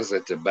realize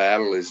that the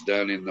battle is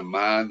done in the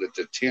mind, that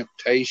the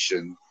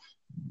temptation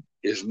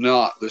is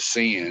not the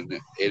sin.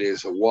 It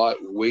is what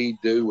we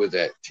do with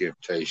that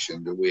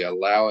temptation. Do we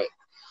allow it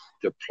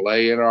to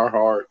play in our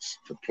hearts,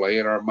 to play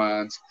in our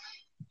minds?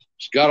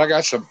 Scott, I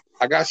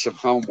got some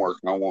homework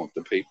I want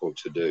the people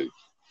to do.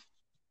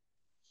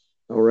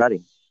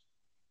 Alrighty.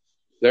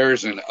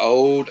 There's an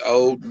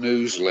old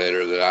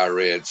newsletter that I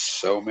read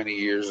so many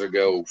years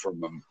ago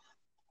from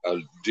a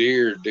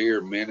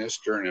dear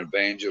minister and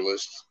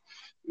evangelist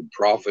and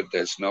prophet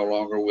that's no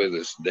longer with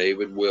us,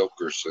 David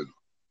Wilkerson.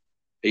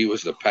 He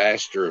was the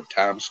pastor of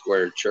Times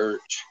Square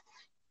Church,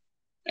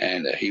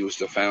 and he was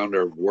the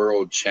founder of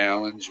World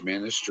Challenge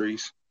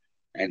Ministries.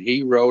 And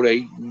he wrote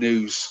a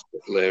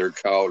newsletter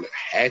called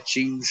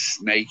Hatching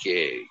Snake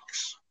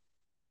Eggs.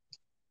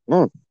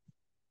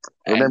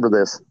 Remember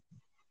this.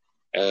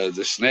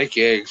 The snake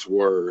eggs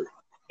were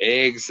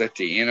eggs that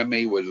the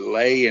enemy would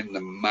lay in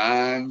the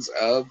minds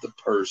of the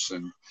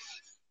person.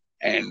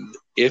 And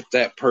if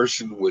that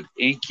person would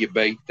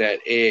incubate that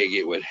egg,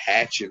 it would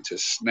hatch into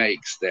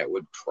snakes that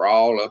would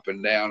crawl up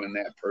and down in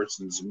that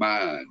person's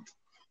mind.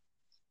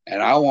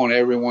 And I want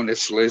everyone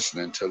that's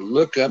listening to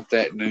look up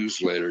that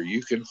newsletter.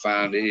 You can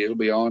find it. It'll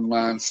be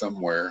online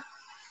somewhere.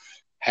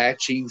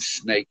 Hatching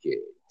Snake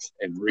Eggs.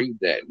 And read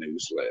that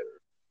newsletter.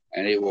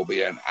 And it will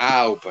be an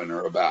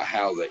eye-opener about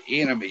how the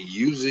enemy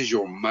uses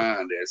your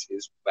mind as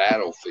his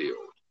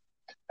battlefield,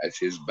 as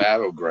his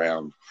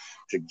battleground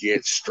to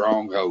get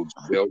strongholds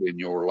built in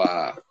your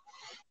life.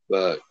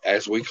 But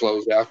as we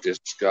close out this,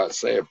 Scott,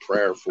 say a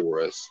prayer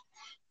for us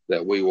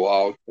that we will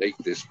all take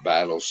this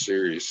battle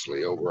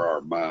seriously over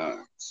our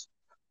minds.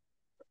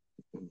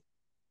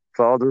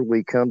 Father,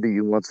 we come to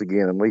you once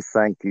again, and we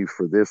thank you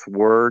for this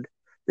word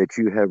that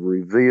you have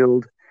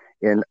revealed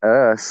in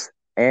us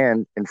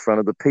and in front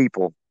of the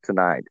people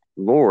tonight.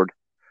 Lord,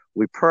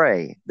 we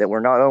pray that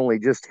we're not only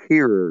just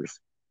hearers,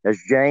 as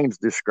James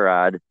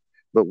described,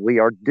 but we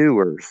are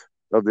doers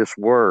of this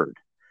word.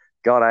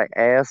 God, I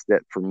ask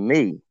that for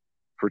me,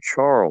 for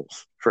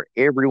Charles, for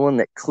everyone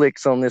that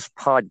clicks on this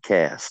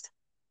podcast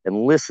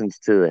and listens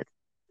to it,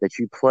 that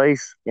you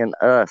place in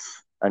us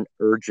an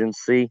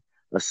urgency,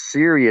 a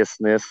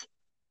seriousness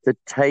to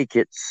take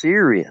it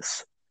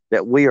serious,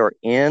 that we are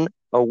in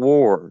a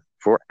war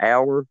for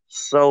our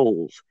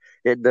souls.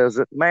 It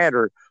doesn't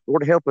matter.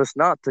 Lord, help us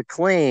not to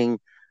cling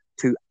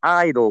to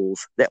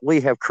idols that we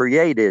have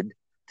created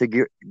to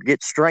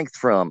get strength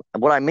from.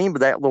 And what I mean by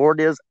that, Lord,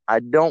 is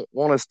I don't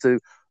want us to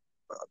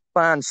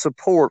find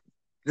support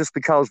just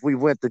because we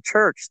went to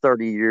church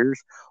 30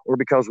 years or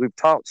because we've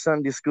taught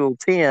Sunday school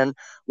 10.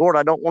 Lord,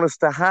 I don't want us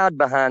to hide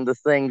behind the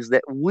things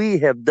that we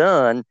have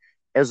done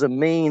as a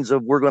means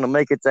of we're going to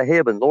make it to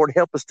heaven. Lord,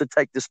 help us to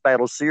take this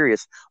battle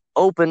serious.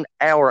 Open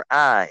our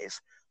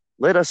eyes.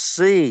 Let us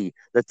see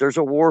that there's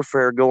a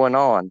warfare going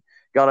on.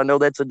 God, I know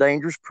that's a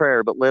dangerous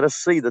prayer, but let us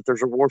see that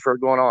there's a warfare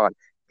going on.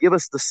 Give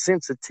us the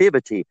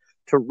sensitivity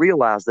to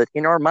realize that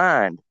in our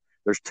mind,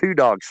 there's two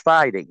dogs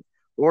fighting.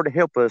 Lord,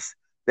 help us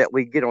that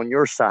we get on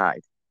your side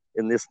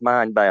in this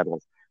mind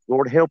battle.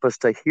 Lord, help us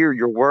to hear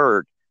your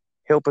word.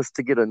 Help us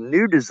to get a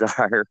new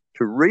desire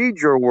to read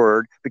your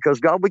word, because,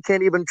 God, we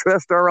can't even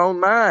trust our own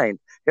mind.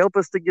 Help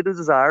us to get a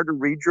desire to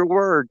read your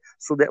word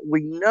so that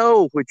we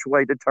know which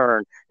way to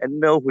turn and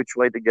know which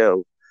way to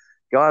go.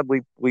 God,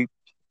 we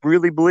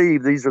really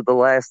believe these are the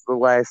last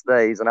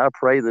days, and I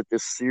pray that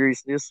this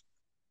seriousness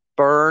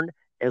burn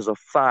as a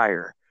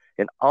fire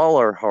in all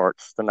our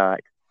hearts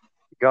tonight.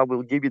 God,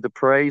 we'll give you the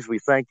praise. We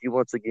thank you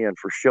once again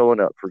for showing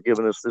up, for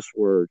giving us this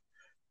word.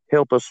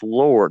 Help us,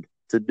 Lord,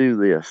 to do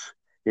this.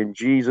 In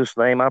Jesus'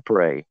 name I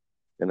pray,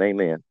 and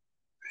amen.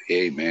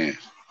 Amen.